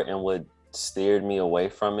before, and what steered me away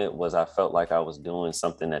from it was I felt like I was doing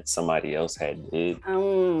something that somebody else had did.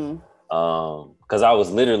 Because I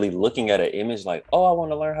was literally looking at an image like, oh, I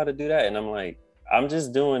want to learn how to do that, and I'm like, I'm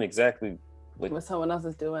just doing exactly what someone else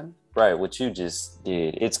is doing. Right, what you just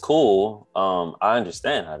did. It's cool. I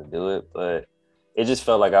understand how to do it, but it just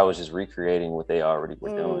felt like I was just recreating what they already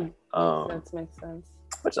were doing. Makes sense.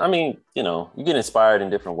 Which, I mean, you know, you get inspired in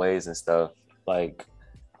different ways and stuff. Like,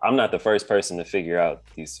 I'm not the first person to figure out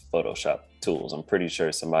these Photoshop tools. I'm pretty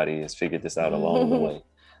sure somebody has figured this out along the way.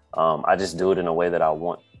 I just do it in a way that I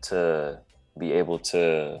want to be able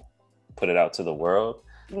to put it out to the world.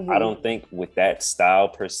 I don't think with that style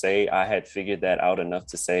per se, I had figured that out enough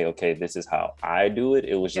to say, okay, this is how I do it.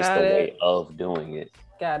 It was just the way of doing it.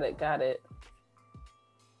 Got it.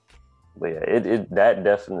 But yeah, it that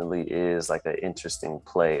definitely is like an interesting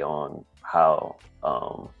play on how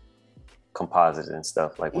composites and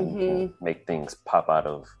stuff, like when you can make things pop out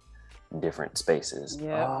of different spaces.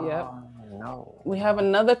 No. We have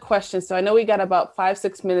another question. So I know we got about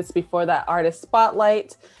 5-6 minutes before that artist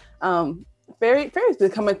spotlight. Barry's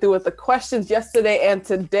been coming through with the questions yesterday and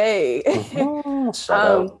today.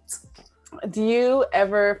 Do you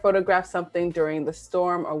ever photograph something during the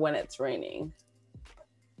storm or when it's raining?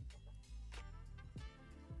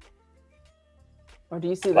 Or do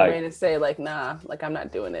you see the Like, rain and say like, nah, like I'm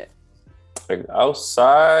not doing it? like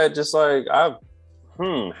outside, just like have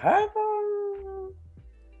I?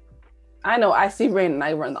 I know I see rain and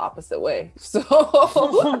I run the opposite way. So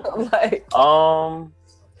like,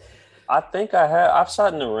 I think I've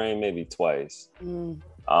shot in the rain maybe twice.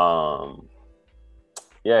 Um,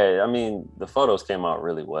 yeah, I mean the photos came out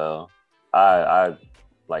really well. I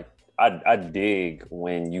like I dig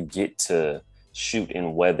when you get to shoot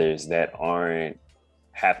in weathers that aren't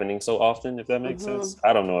happening so often, if that makes sense.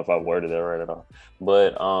 I don't know if I worded that right at all.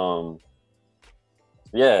 But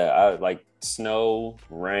yeah, I like snow,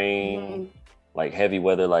 rain, like heavy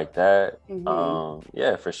weather like that.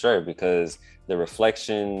 Yeah, for sure, because the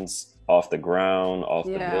reflections off the ground, off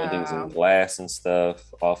the buildings and glass and stuff,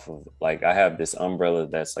 off of like I have this umbrella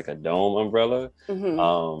that's like a dome umbrella,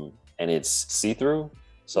 and it's see-through.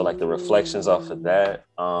 So like the reflections off of that,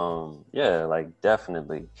 yeah, like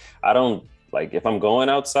definitely. I don't like if I'm going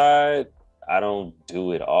outside, I don't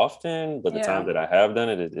do it often, but the time that I have done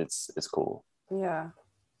it, it's cool. Yeah.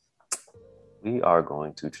 We are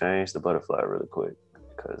going to change the butterfly really quick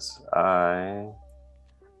because I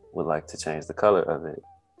would like to change the color of it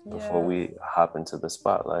before we hop into the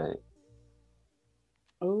spotlight.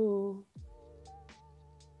 Ooh.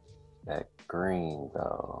 That green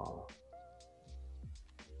though.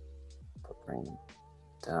 Put green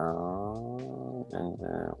down, and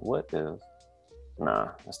then what if? Nah,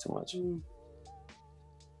 that's too much.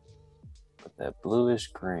 Put that bluish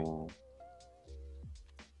green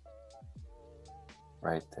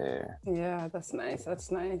right there. Yeah, that's nice.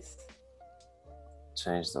 That's nice.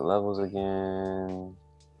 Change the levels again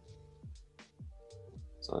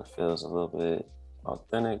so it feels a little bit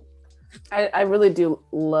authentic. I really do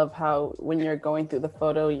love how when you're going through the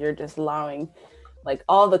photo, you're just allowing like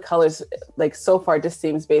all the colors, like so far just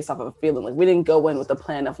seems based off of a feeling. Like we didn't go in with the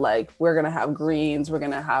plan of like, we're going to have greens, we're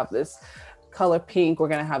going to have this color pink, we're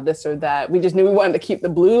going to have this or that. We just knew we wanted to keep the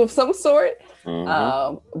blue of some sort.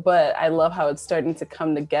 But I love how it's starting to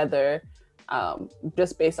come together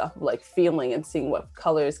just based off of like feeling and seeing what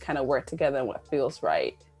colors kind of work together and what feels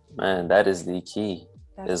right. Man, that is the key.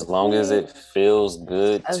 As long as it feels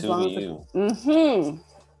good to you.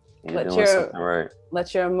 You're doing something right.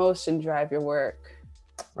 Let your emotion drive your work.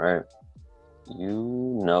 Right.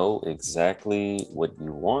 You know exactly what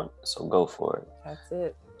you want, so go for it. That's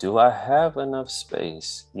it. Do I have enough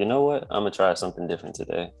space? You know what? I'm gonna try something different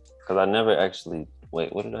today because I never actually.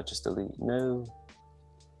 Wait, what did I just delete? No.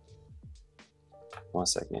 1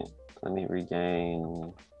 second. Let me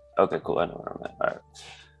regain. Okay, cool. I know where I'm at. All right.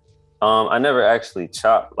 I never actually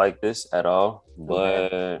chopped like this at all,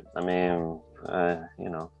 but I mean, you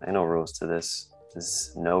know, ain't no rules to this.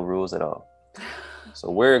 There's no rules at all. So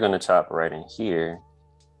we're gonna chop right in here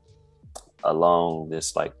along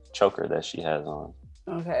this like choker that she has on.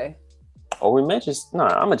 Okay. Or we may just, I'm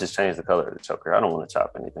gonna just change the color of the choker. I don't want to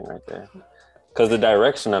chop anything right there. Because the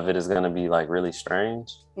direction of it is gonna be like really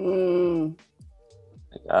strange. Like,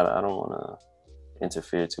 I don't wanna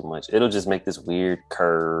interfere too much. It'll just make this weird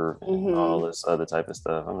curve and all this other type of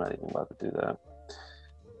stuff. I'm not even about to do that.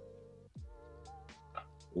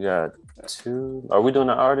 We got 2. Are we doing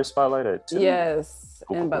an artist spotlight at 2? Yes,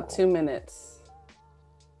 in about 2 minutes.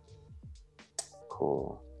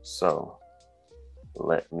 Cool. So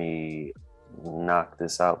let me knock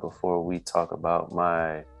this out before we talk about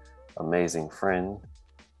my amazing friend.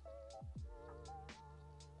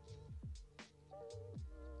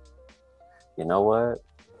 You know what?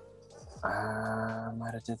 I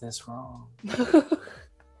might have did this wrong.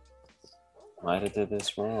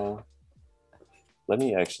 Let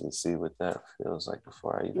me actually see what that feels like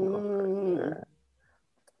before I even go right there.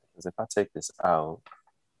 Because if I take this out,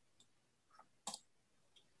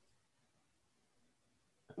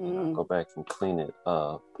 and I'll go back and clean it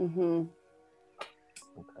up. Okay,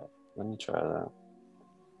 let me try that.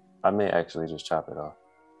 I may actually just chop it off.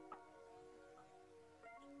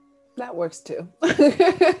 That works too.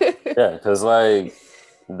 Yeah, because like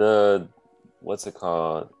what's it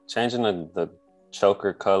called? Changing the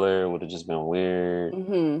choker color would have just been weird.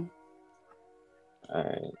 All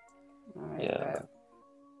right. Yeah. Bet.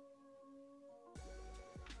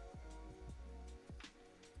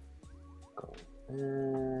 Go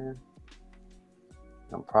there.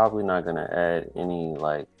 I'm probably not gonna add any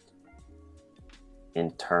like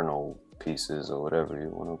internal pieces or whatever you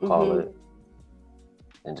want to call it,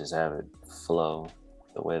 and just have it flow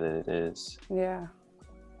the way that it is. Yeah.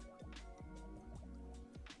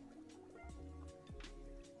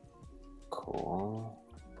 Cool.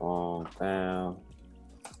 Boom. Bam.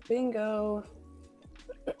 Bingo.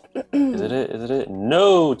 Is it it? Is it it?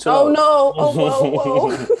 No. Oh no. Oh, whoa,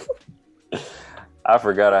 whoa. I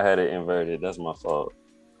forgot I had it inverted. That's my fault.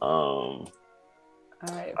 All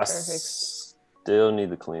right, I perfect. still need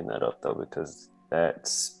to clean that up though, because that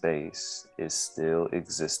space is still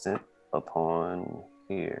existent upon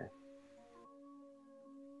here.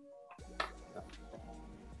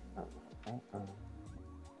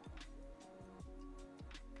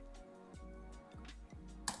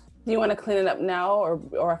 Do you want to clean it up now or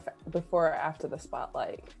before or after the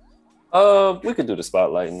spotlight? We could do the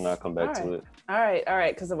spotlight and I'll come back to it. All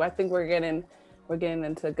right, because I think we're getting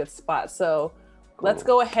into a good spot. So let's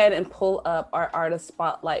go ahead and pull up our artist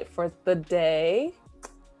spotlight for the day.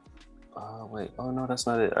 Wait, oh no, that's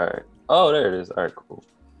not it. All right. Oh, there it is. All right,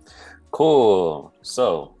 cool.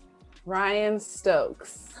 So Ryan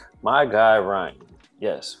Stokes. My guy, Ryan.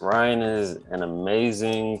 Yes, Ryan is an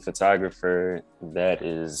amazing photographer that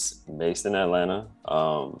is based in Atlanta.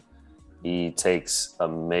 He takes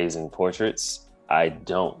amazing portraits. I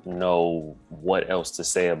don't know what else to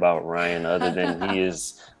say about Ryan other than he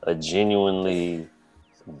is a genuinely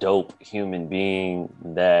dope human being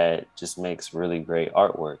that just makes really great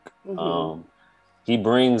artwork. Mm-hmm. He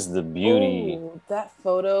brings the beauty. Ooh, that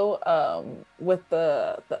photo with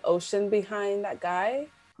the ocean behind that guy.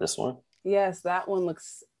 This one? Yes, that one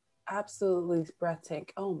looks absolutely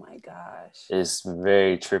breathtaking. Oh my gosh. It's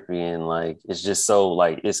very trippy and like it's just so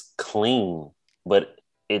like it's clean, but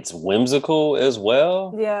it's whimsical as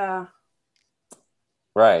well. Yeah.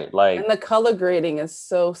 Right. Like, and the color grading is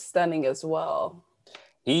so stunning as well.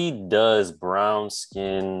 He does brown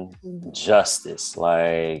skin justice.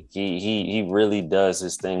 Like he really does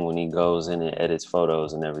his thing when he goes in and edits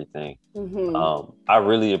photos and everything. Mm-hmm. I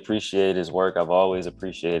really appreciate his work. I've always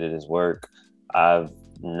appreciated his work. I've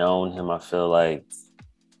known him, I feel like,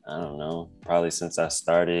 I don't know, probably since I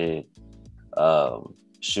started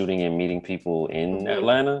shooting and meeting people in mm-hmm.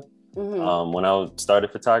 Atlanta mm-hmm. When I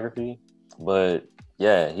started photography. But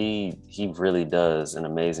yeah, he really does an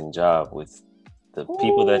amazing job with the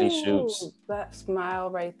people that he shoots. That smile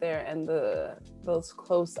right there and those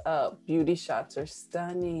close-up beauty shots are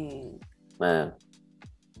stunning. Man.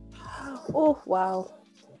 Oh, wow.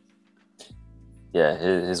 Yeah,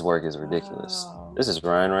 his work is ridiculous. Wow. This is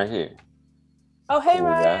Ryan right here. Oh, hey,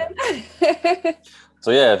 Ryan.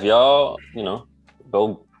 So yeah, if y'all,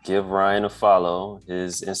 go give Ryan a follow.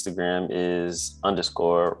 His Instagram is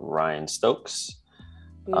 _Ryan Stokes.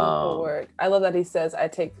 Beautiful work. I love that he says, I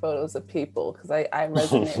take photos of people, because I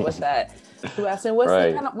resonate with that. You asked him,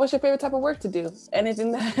 what's your favorite type of work to do?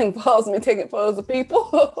 Anything that involves me taking photos of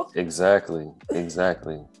people. Exactly.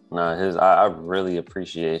 Nah, I really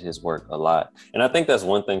appreciate his work a lot. And I think that's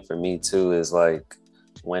one thing for me too, is like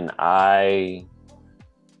when I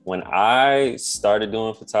started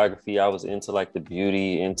doing photography, I was into like the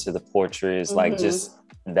beauty, into the portraits, mm-hmm. like just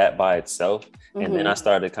that by itself. And mm-hmm. then I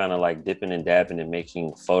started kind of like dipping and dabbing and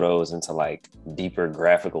making photos into like deeper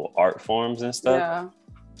graphical art forms and stuff. Yeah.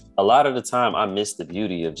 A lot of the time I miss the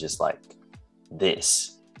beauty of just like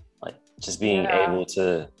this, like just being able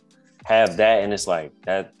to have that. And it's like,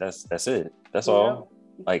 that's it. That's all.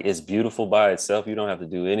 Like, it's beautiful by itself. You don't have to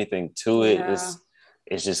do anything to it. Yeah.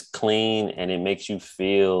 It's just clean and it makes you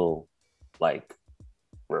feel like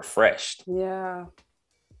refreshed. Yeah.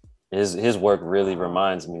 His work really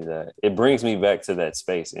reminds me that it brings me back to that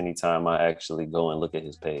space anytime I actually go and look at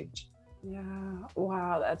his page. Yeah.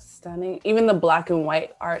 Wow, that's stunning. Even the black and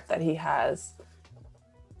white art that he has.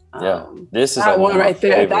 Yeah. This is that one right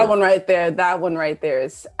there. Favorite. That one right there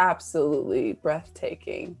is absolutely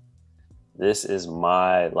breathtaking. This is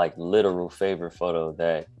my like literal favorite photo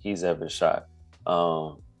that he's ever shot.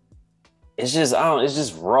 It's just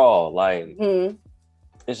raw. Like mm-hmm.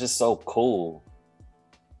 It's just so cool.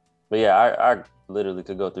 But yeah, I literally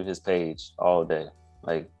could go through his page all day.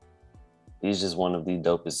 Like, he's just one of the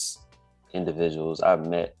dopest individuals I've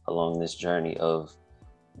met along this journey of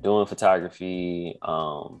doing photography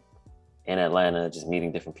in Atlanta, just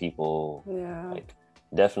meeting different people. Yeah. Like,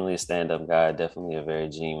 definitely a stand-up guy, definitely a very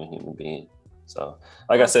genuine human being. So,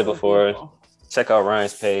 like I said before, check out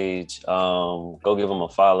Ryan's page. Go give him a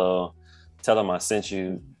follow. Tell him I sent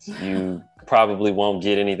you. You probably won't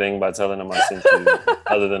get anything by telling him I sent you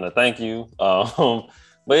other than a thank you.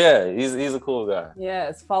 But yeah, he's a cool guy.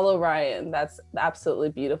 Yes, follow Ryan. That's absolutely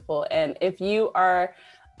beautiful. And if you are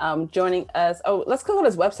joining us, let's go on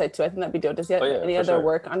his website too. I think that'd be dope. Does he have any other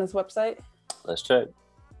work on his website? Let's check.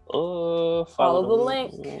 Follow the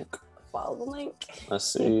link. Follow the link.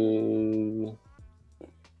 Let's see.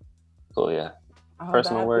 Cool, yeah.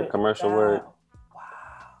 Personal work, commercial work.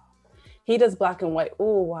 He does black and white.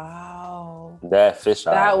 Oh, wow. That fisheye.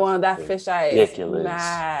 That one, that fisheye is ridiculous.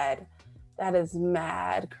 mad. That is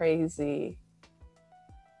mad crazy.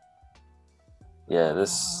 Yeah,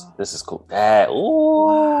 this is cool. That, ooh.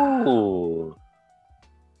 Wow.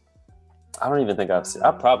 I don't even think I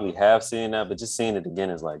probably have seen that, but just seeing it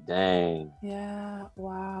again is like, dang. Yeah,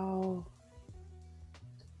 wow.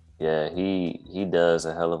 Yeah, he does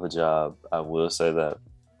a hell of a job. I will say that.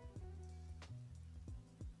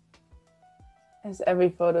 As every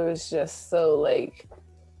photo is just so like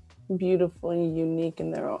beautiful and unique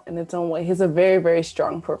in its own way. He has a very, very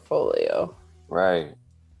strong portfolio. Right.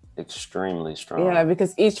 Extremely strong. Yeah,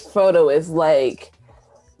 because each photo is like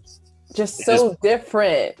just so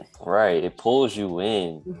different. Right. It pulls you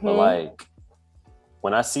in. But like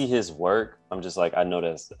when I see his work, I'm just like, I know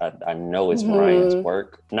it's Ryan's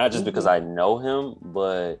work. Not just because I know him,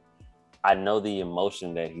 but I know the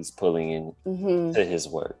emotion that he's pulling in to his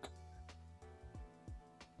work.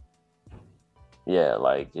 Yeah,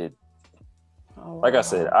 like it. Oh, like I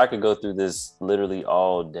said, I could go through this literally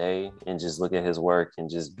all day and just look at his work and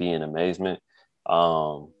just be in amazement.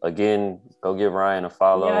 Again, go give Ryan a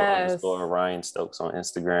follow. Yes. Ryan Stokes on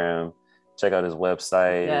Instagram. Check out his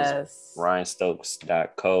website. Yes.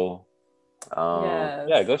 ryanstokes.co. Yes.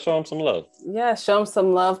 Yeah, go show him some love. Yeah, show him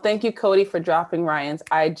some love. Thank you, Cody, for dropping Ryan's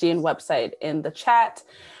IG and website in the chat.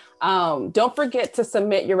 Don't forget to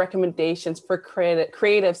submit your recommendations for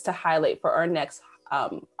creatives to highlight for our next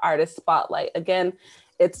artist spotlight. Again,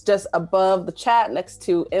 it's just above the chat next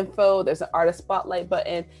to info. There's an artist spotlight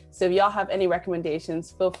button. So if y'all have any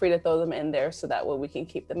recommendations, feel free to throw them in there so that way we can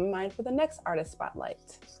keep them in mind for the next artist spotlight.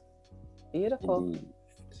 Beautiful.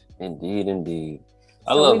 Indeed.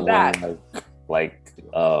 I love when like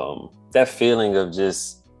that feeling of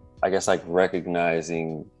just, I guess, like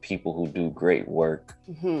recognizing people who do great work.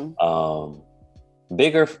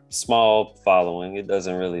 Big or small following, it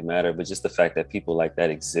doesn't really matter, but just the fact that people like that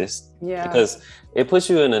exist. Yeah. Because it puts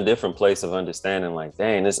you in a different place of understanding, like,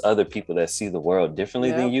 dang, there's other people that see the world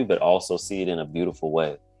differently than you, but also see it in a beautiful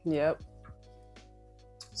way. Yep.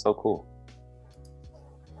 So cool.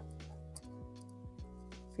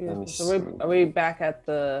 So are we back at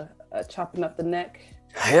the chopping up the neck?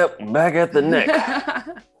 Yep, back at the neck.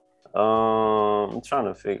 I'm trying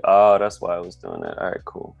to figure. Oh, that's why I was doing that. All right,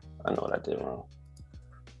 cool. I know what I did wrong.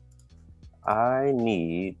 I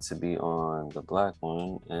need to be on the black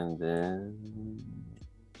one, and then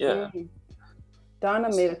Donna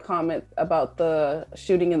made a comment about the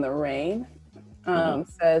shooting in the rain.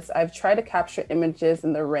 Says, I've tried to capture images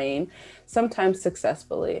in the rain, sometimes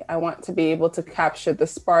successfully. I want to be able to capture the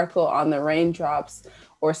sparkle on the raindrops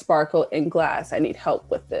or sparkle in glass. I need help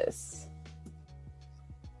with this.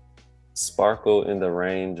 Sparkle in the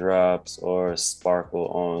raindrops or sparkle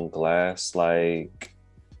on glass, like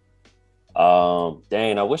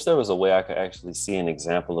dang, I wish there was a way I could actually see an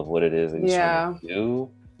example of what it is that you're trying to do.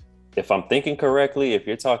 If I'm thinking correctly, if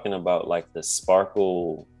you're talking about like the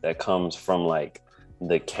sparkle that comes from like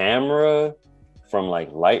the camera, from like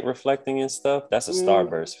light reflecting and stuff, that's a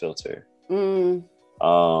starburst filter.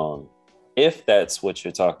 If that's what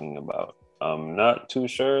you're talking about. I'm not too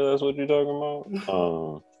sure that's what you're talking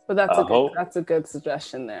about. But that's a good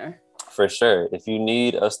suggestion there. For sure. If you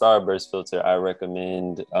need a starburst filter, I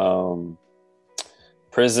recommend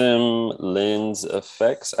Prism Lens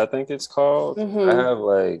Effects, I think it's called. I have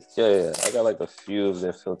like, I got like a few of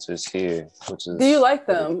their filters here, which is. Do you like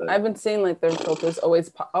them? I've been seeing like their filters always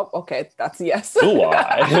pop. Oh, okay, that's a yes. Do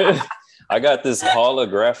I? I got this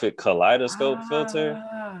holographic kaleidoscope filter.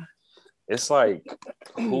 It's like,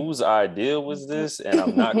 whose idea was this? And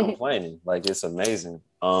I'm not complaining. Like, it's amazing.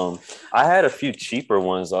 I had a few cheaper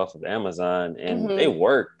ones off of Amazon, and they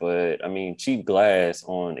work, but I mean, cheap glass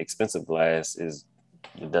on expensive glass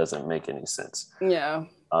it doesn't make any sense. Yeah.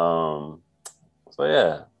 So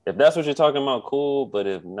yeah, if that's what you're talking about, cool. But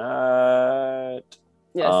if not,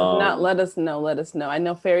 yes, if not, let us know. I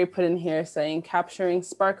know Ferry put in here saying capturing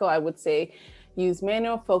sparkle, I would say use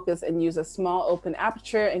manual focus and use a small open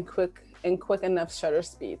aperture and quick enough shutter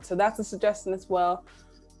speed. So that's a suggestion as well.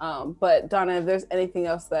 But Donna, if there's anything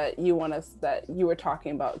else that you were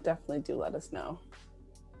talking about, definitely do let us know.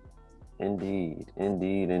 Indeed.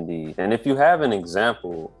 And if you have an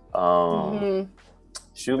example,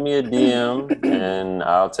 shoot me a DM and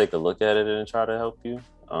I'll take a look at it and try to help you.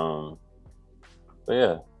 But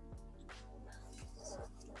yeah,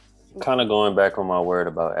 kind of going back on my word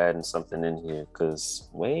about adding something in here, because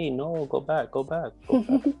wait, no, go back.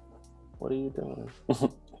 What are you doing?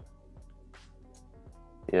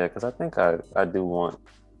 Yeah, because I think I do want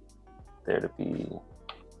there to be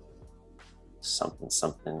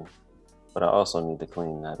something But I also need to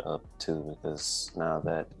clean that up too, because now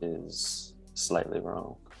that is slightly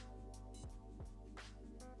wrong.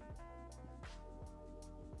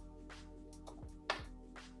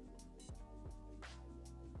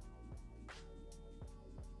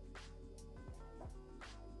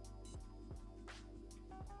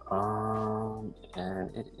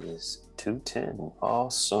 And it is 2:10.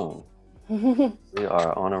 Awesome. We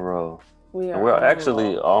are on a roll. We're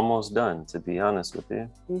actually almost done, to be honest with you.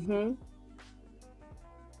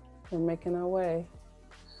 We're making our way.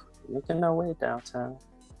 Making our way downtown.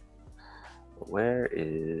 Where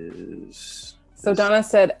is... So Donna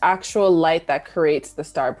said, actual light that creates the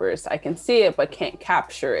starburst. I can see it, but can't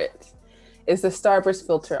capture it. Is the starburst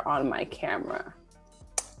filter on my camera?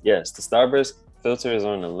 Yes, the starburst filter is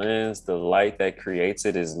on the lens. The light that creates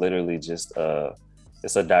it is literally just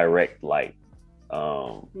it's a direct light.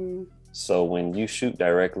 So when you shoot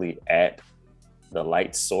directly at the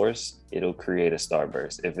light source, it'll create a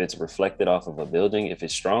starburst. If it's reflected off of a building, if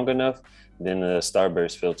it's strong enough, then the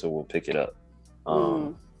starburst filter will pick it up.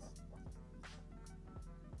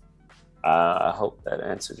 I hope that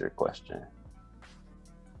answers your question.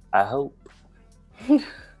 I hope.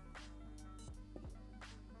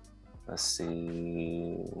 Let's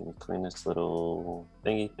see, clean this little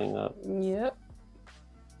thingy thing up. Yep.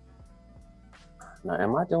 Now,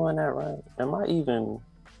 am I doing that right? Am I even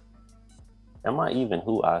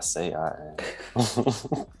who I say I am?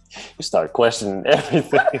 You start questioning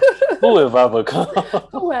everything. Who have I become?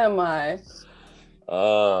 Who am I?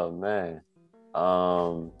 Oh man.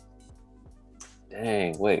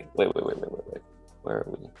 Dang, wait. Where are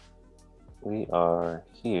we? We are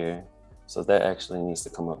here. So that actually needs to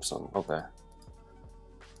come up some. Okay.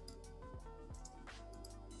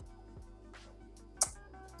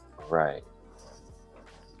 All right.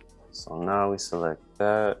 So now we select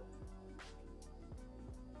that.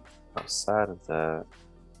 Outside of that,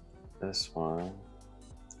 this one.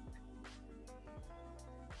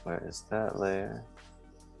 Where is that layer?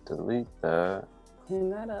 Delete that. Clean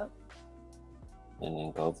that up. And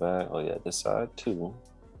then go back. Oh yeah, this side too.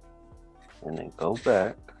 And then go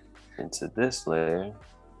back into this layer.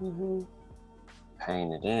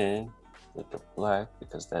 Paint it in with the black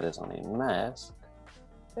because that is on a mask.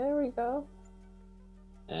 There we go.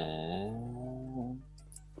 And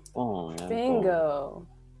boom. And bingo.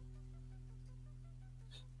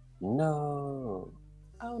 Boom. No.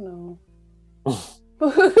 Oh no.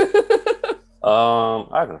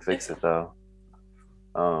 I can fix it though.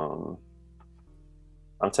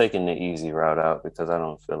 I'm taking the easy route out because I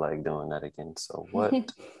don't feel like doing that again. So what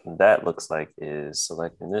that looks like is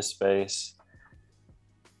selecting this space,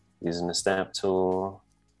 using the stamp tool,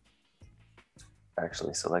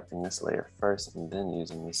 actually selecting this layer first and then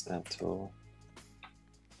using the stamp tool,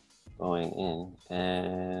 going in,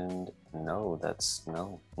 and no, that's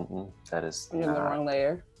no. That is You're in the wrong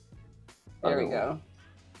layer. There we go.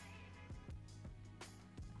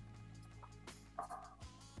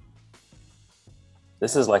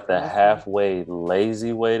 This is like the halfway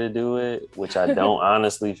lazy way to do it, which I don't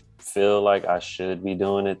honestly feel like I should be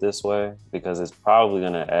doing it this way because it's probably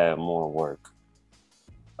gonna add more work.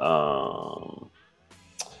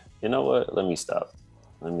 You know what? Let me stop.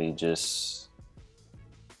 Let me just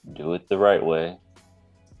do it the right way.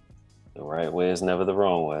 The right way is never the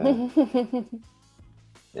wrong way.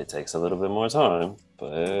 It takes a little bit more time,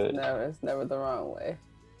 but it's never the wrong way.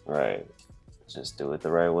 Right. Just do it the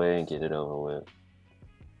right way and get it over with.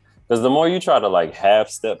 Because the more you try to like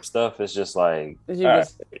half-step stuff, it's just like you're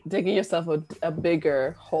just digging yourself a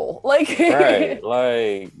bigger hole. Like right,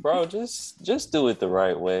 like bro, just do it the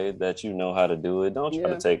right way that you know how to do it. Don't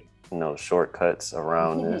try to take shortcuts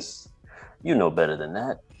around this. You know better than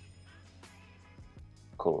that.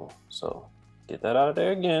 Cool. So get that out of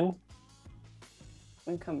there again.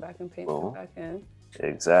 And come back and paint it back in.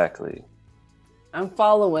 Exactly. I'm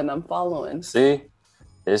following. See?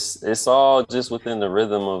 It's all just within the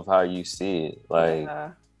rhythm of how you see it. Like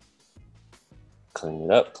clean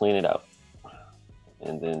it up, clean it out.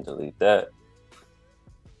 And then delete that.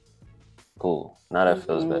 Cool. Now that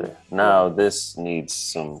feels better. Now this needs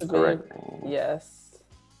some correcting. Yes.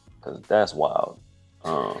 Because that's wild.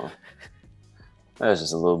 That's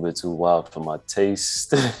just a little bit too wild for my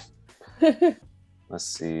taste. Let's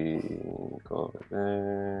see. Go over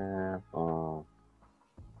there. Boom.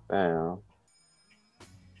 Bam.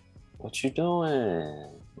 What you doing?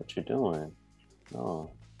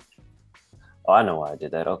 No. Oh, I know why I did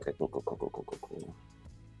that. Okay, cool.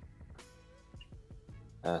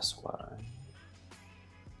 That's why.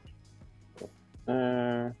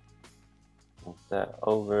 Move that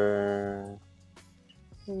over.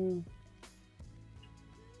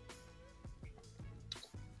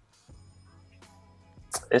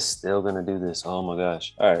 It's still gonna do this. Oh my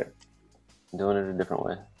gosh. All right. I'm doing it a different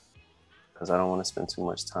way because I don't want to spend too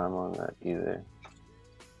much time on that either.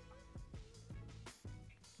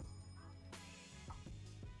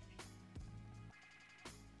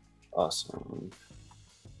 Awesome.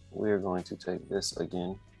 We're going to take this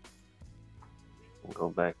again and go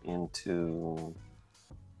back into,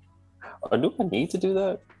 do I need to do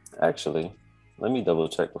that? Actually, let me double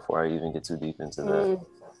check before I even get too deep into that.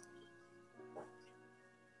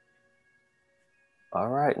 All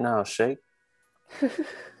right, now shake.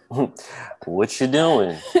 What you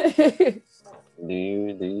doing? Do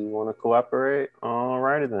you want to cooperate? All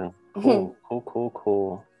righty then. Cool.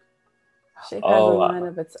 Shape has a mind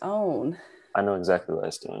of its own. I know exactly why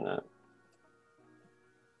it's doing that.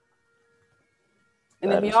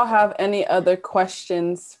 And if y'all have any other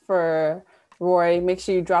questions for Roy, make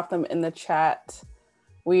sure you drop them in the chat.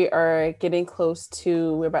 We are getting close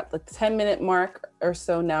to, we're about the 10-minute mark or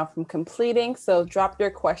so now from completing. So drop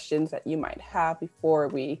your questions that you might have before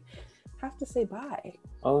we have to say bye.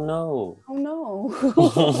 Oh no. Oh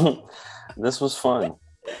no. This was fun.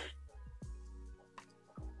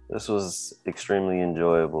 This was extremely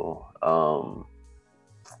enjoyable. I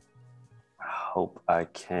hope I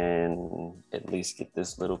can at least get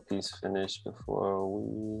this little piece finished before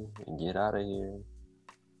we get out of here.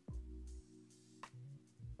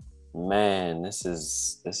 Man, this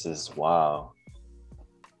is wow.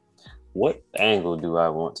 What angle do I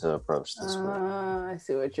want to approach this with? I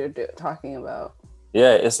see what you're talking about.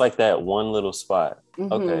 Yeah, it's like that one little spot.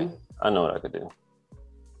 Okay, I know what I could do.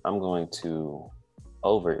 I'm going to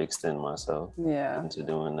overextend myself into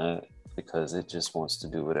doing that because it just wants to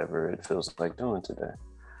do whatever it feels like doing today.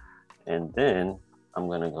 And then I'm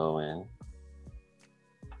going to go in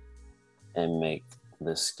and make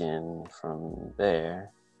the skin from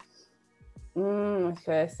there.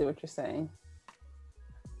 Okay, I see what you're saying.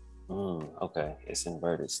 Okay, it's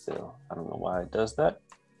inverted still. I don't know why it does that,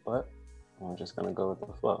 but I'm just gonna go with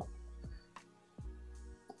the flow.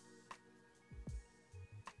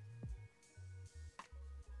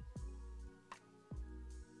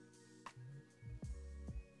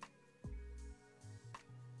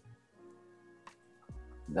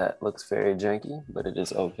 That looks very janky, but it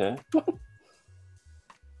is okay.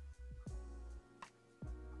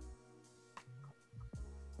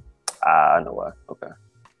 I know why. Okay.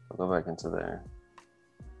 I'll go back into there.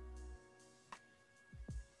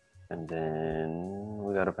 And then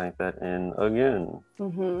we got to paint that in again.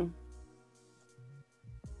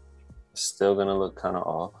 It's still going to look kind of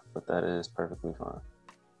off, but that is perfectly fine.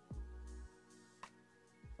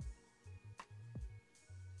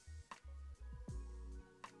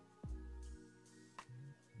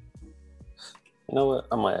 You know what?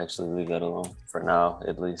 I might actually leave that alone for now,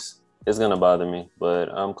 at least. It's going to bother me, but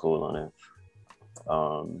I'm cool on it.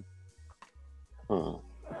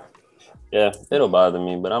 Yeah, it'll bother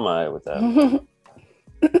me, but I'm all right with that.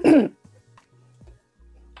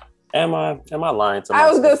 Am I lying to myself? I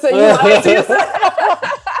was gonna say you lied to yourself.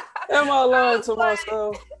 Am I lying to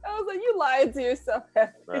myself? I was like, you lied to yourself.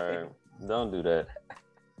 Right. Don't do that.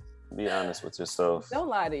 Be honest with yourself. Don't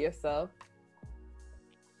lie to yourself.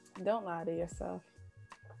 Don't lie to yourself.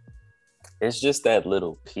 It's just that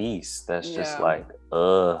little piece that's just like,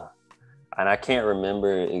 and I can't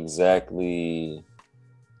remember exactly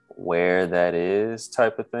where that is,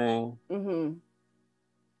 type of thing.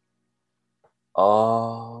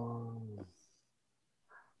 Oh,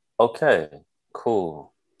 okay,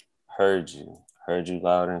 cool. Heard you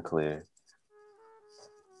loud and clear.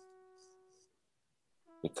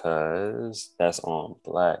 Because that's on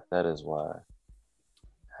black, that is why.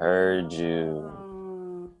 Heard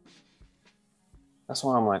you. That's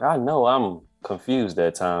why I'm like, I know I'm confused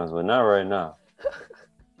at times, but not right now.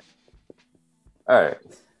 All right,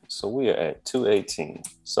 so we are at 218.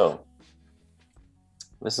 So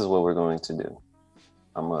this is what we're going to do.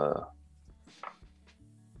 I'm gonna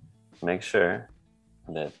make sure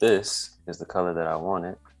that this is the color that I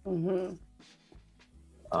wanted. You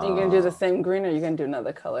gonna do the same green, or you gonna do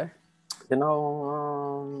another color? You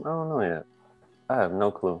know, I don't know yet. I have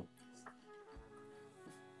no clue.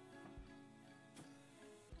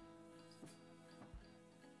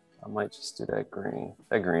 I might just do that green.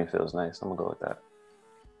 That green feels nice. I'm gonna go with that.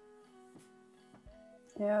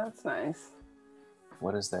 Yeah, that's nice.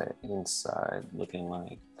 What is that inside looking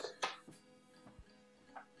like?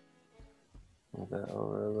 Move that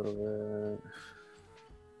over a little bit.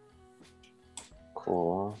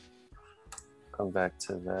 Cool. Come back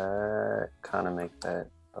to that. Kind of make that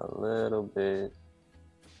a little bit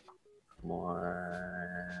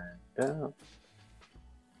more down.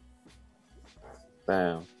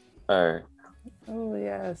 Bam. All right. Oh,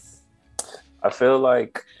 yes. I feel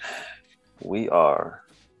like we are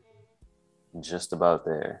just about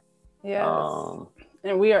there. Yes.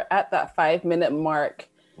 And we are at that 5-minute mark.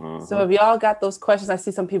 Mm-hmm. So if y'all got those questions, I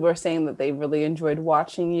see some people are saying that they really enjoyed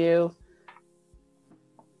watching you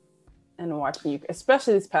and watching you,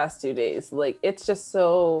 especially these past 2 days. Like, it's just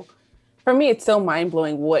so, for me, it's so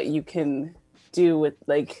mind-blowing what you can do with,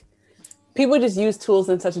 like, people just use tools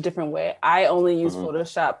in such a different way. I only use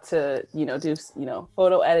Photoshop to, do,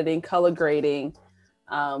 photo editing, color grading.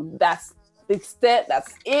 That's the extent,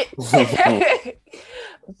 that's it.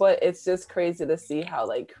 But it's just crazy to see how,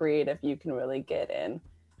 like, creative you can really get in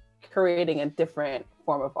creating a different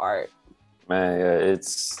form of art. Man, yeah,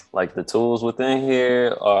 it's like the tools within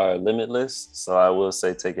here are limitless. So I will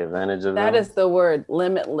say take advantage of them. That is the word,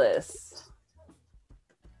 limitless.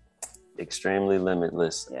 Extremely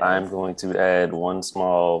limitless. Yes. I'm going to add one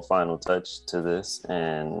small final touch to this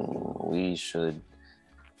and we should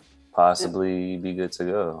possibly be good to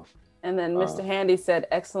go. And then Mr. Handy said,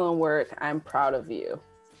 excellent work. I'm proud of you.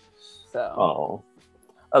 So. Oh,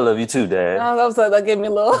 I love you too, Dad. That gave me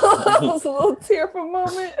a little tearful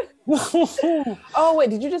moment. Oh, wait,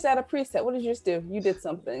 did you just add a preset? What did you just do? You did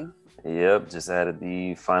something. Yep, just added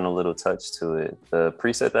the final little touch to it. The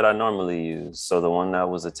preset that I normally use. So the one that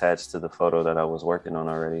was attached to the photo that I was working on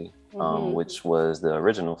already, which was the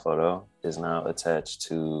original photo, is now attached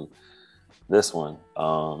to this one.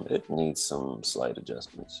 It needs some slight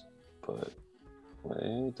adjustments, but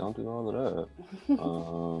wait, don't do all of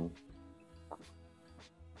that.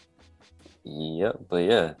 Yep, but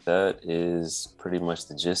yeah, that is pretty much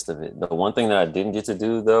the gist of it. The one thing that I didn't get to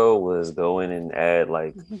do though was go in and add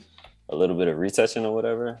like a little bit of retouching or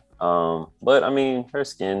whatever. But I mean, her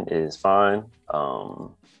skin is fine.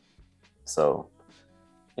 So,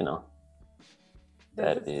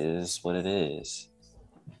 that is what it is.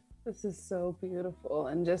 This is so beautiful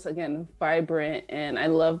and just, again, vibrant. And I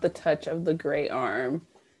love the touch of the gray arm.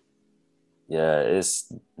 Yeah,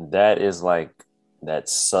 that is like that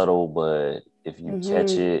subtle, but if you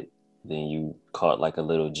catch it, then you caught like a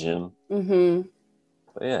little gem.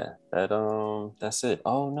 But yeah, that's it.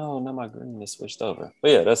 Oh no, now my green is switched over.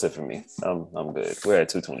 But yeah, that's it for me. I'm good. We're at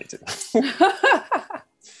 222.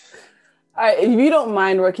 All right, if you don't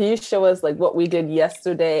mind, Roy, can you show us like what we did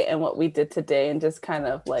yesterday and what we did today, and just kind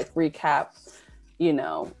of like recap,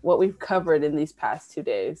 what we've covered in these past 2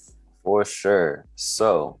 days? For sure.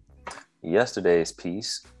 So yesterday's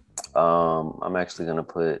piece, I'm actually gonna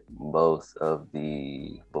put both of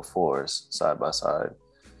the befores side by side.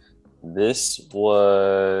 These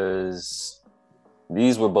were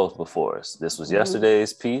both befores. This was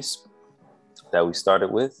yesterday's piece that we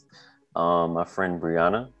started with. My friend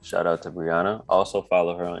Brianna, shout out to Brianna. Also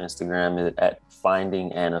follow her on Instagram at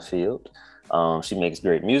Finding Anna Field. She makes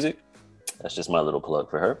great music. That's just my little plug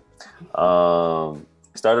for her.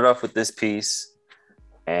 Started off with this piece,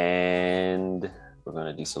 and we're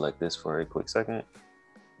going to deselect this for a quick second,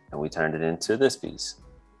 and we turned it into this piece.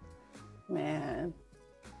 Man.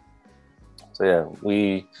 So yeah,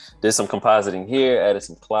 we did some compositing here, added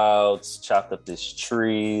some clouds, chopped up this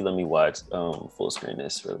tree. Let me watch full screen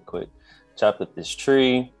this really quick. Chopped up this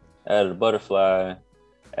tree, added a butterfly,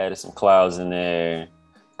 added some clouds in there,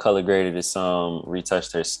 color graded it some,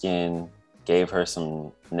 retouched her skin, gave her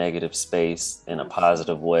some negative space in a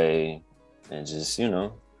positive way, and just,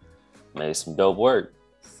 made some dope work.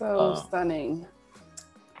 So stunning.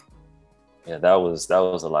 Yeah, that was a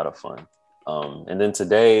lot of fun. And then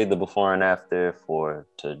today, the before and after for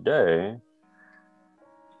today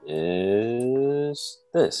is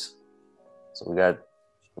this. So we got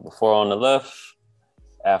the before on the left,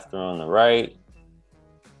 after on the right.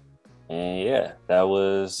 And yeah, that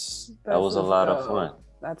was a lot of fun.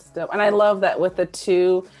 That's dope. And I love that with the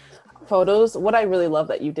two photos, what I really love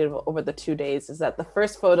that you did over the 2 days is that the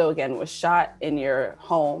first photo, again, was shot in your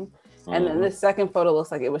home. And then the second photo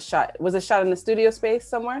looks like it was shot in the studio space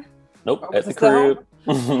somewhere? Nope, at the crib.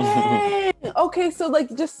 Okay, so like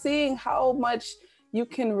just seeing how much you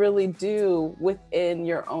can really do within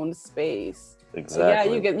your own space. Exactly. So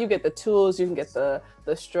yeah, you get the tools, you can get the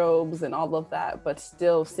strobes and all of that, but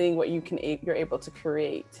still seeing what you're able to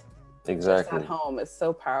create. Exactly. At home is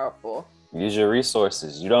so powerful. Use your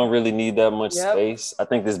resources. You don't really need that much space. I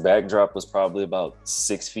think this backdrop was probably about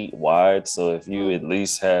 6 feet wide. So if you at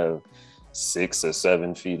least have 6 or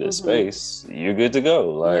 7 feet of space, you're good to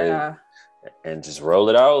go. And just roll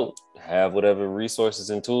it out. Have whatever resources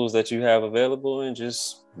and tools that you have available, and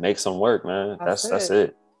just make some work, man. That's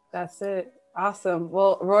it. That's it. Awesome.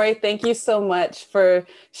 Well, Roy, thank you so much for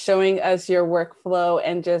showing us your workflow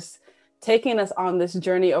and just taking us on this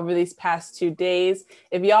journey over these past 2 days.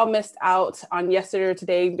 If y'all missed out on yesterday or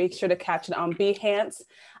today, make sure to catch it on Behance.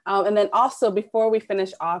 And then also, before we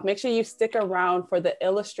finish off, make sure you stick around for the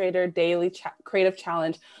Illustrator Daily Creative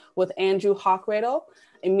Challenge with Andrew Hochradel,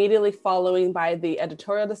 immediately following by the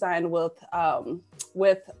editorial design with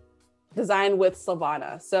Design with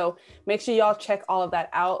Silvana. So make sure y'all check all of that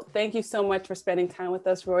out. Thank you so much for spending time with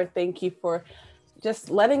us, Roy. Thank you for just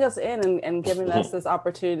letting us in and giving us this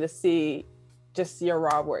opportunity to see just your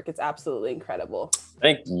raw work. It's absolutely incredible.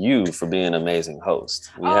 Thank you for being an amazing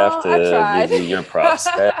host. We have to give you your props.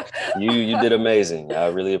 You did amazing. I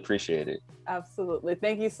really appreciate it. Absolutely.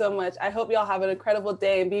 Thank you so much. I hope y'all have an incredible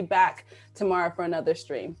day and be back tomorrow for another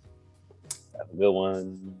stream. Have a good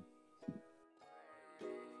one.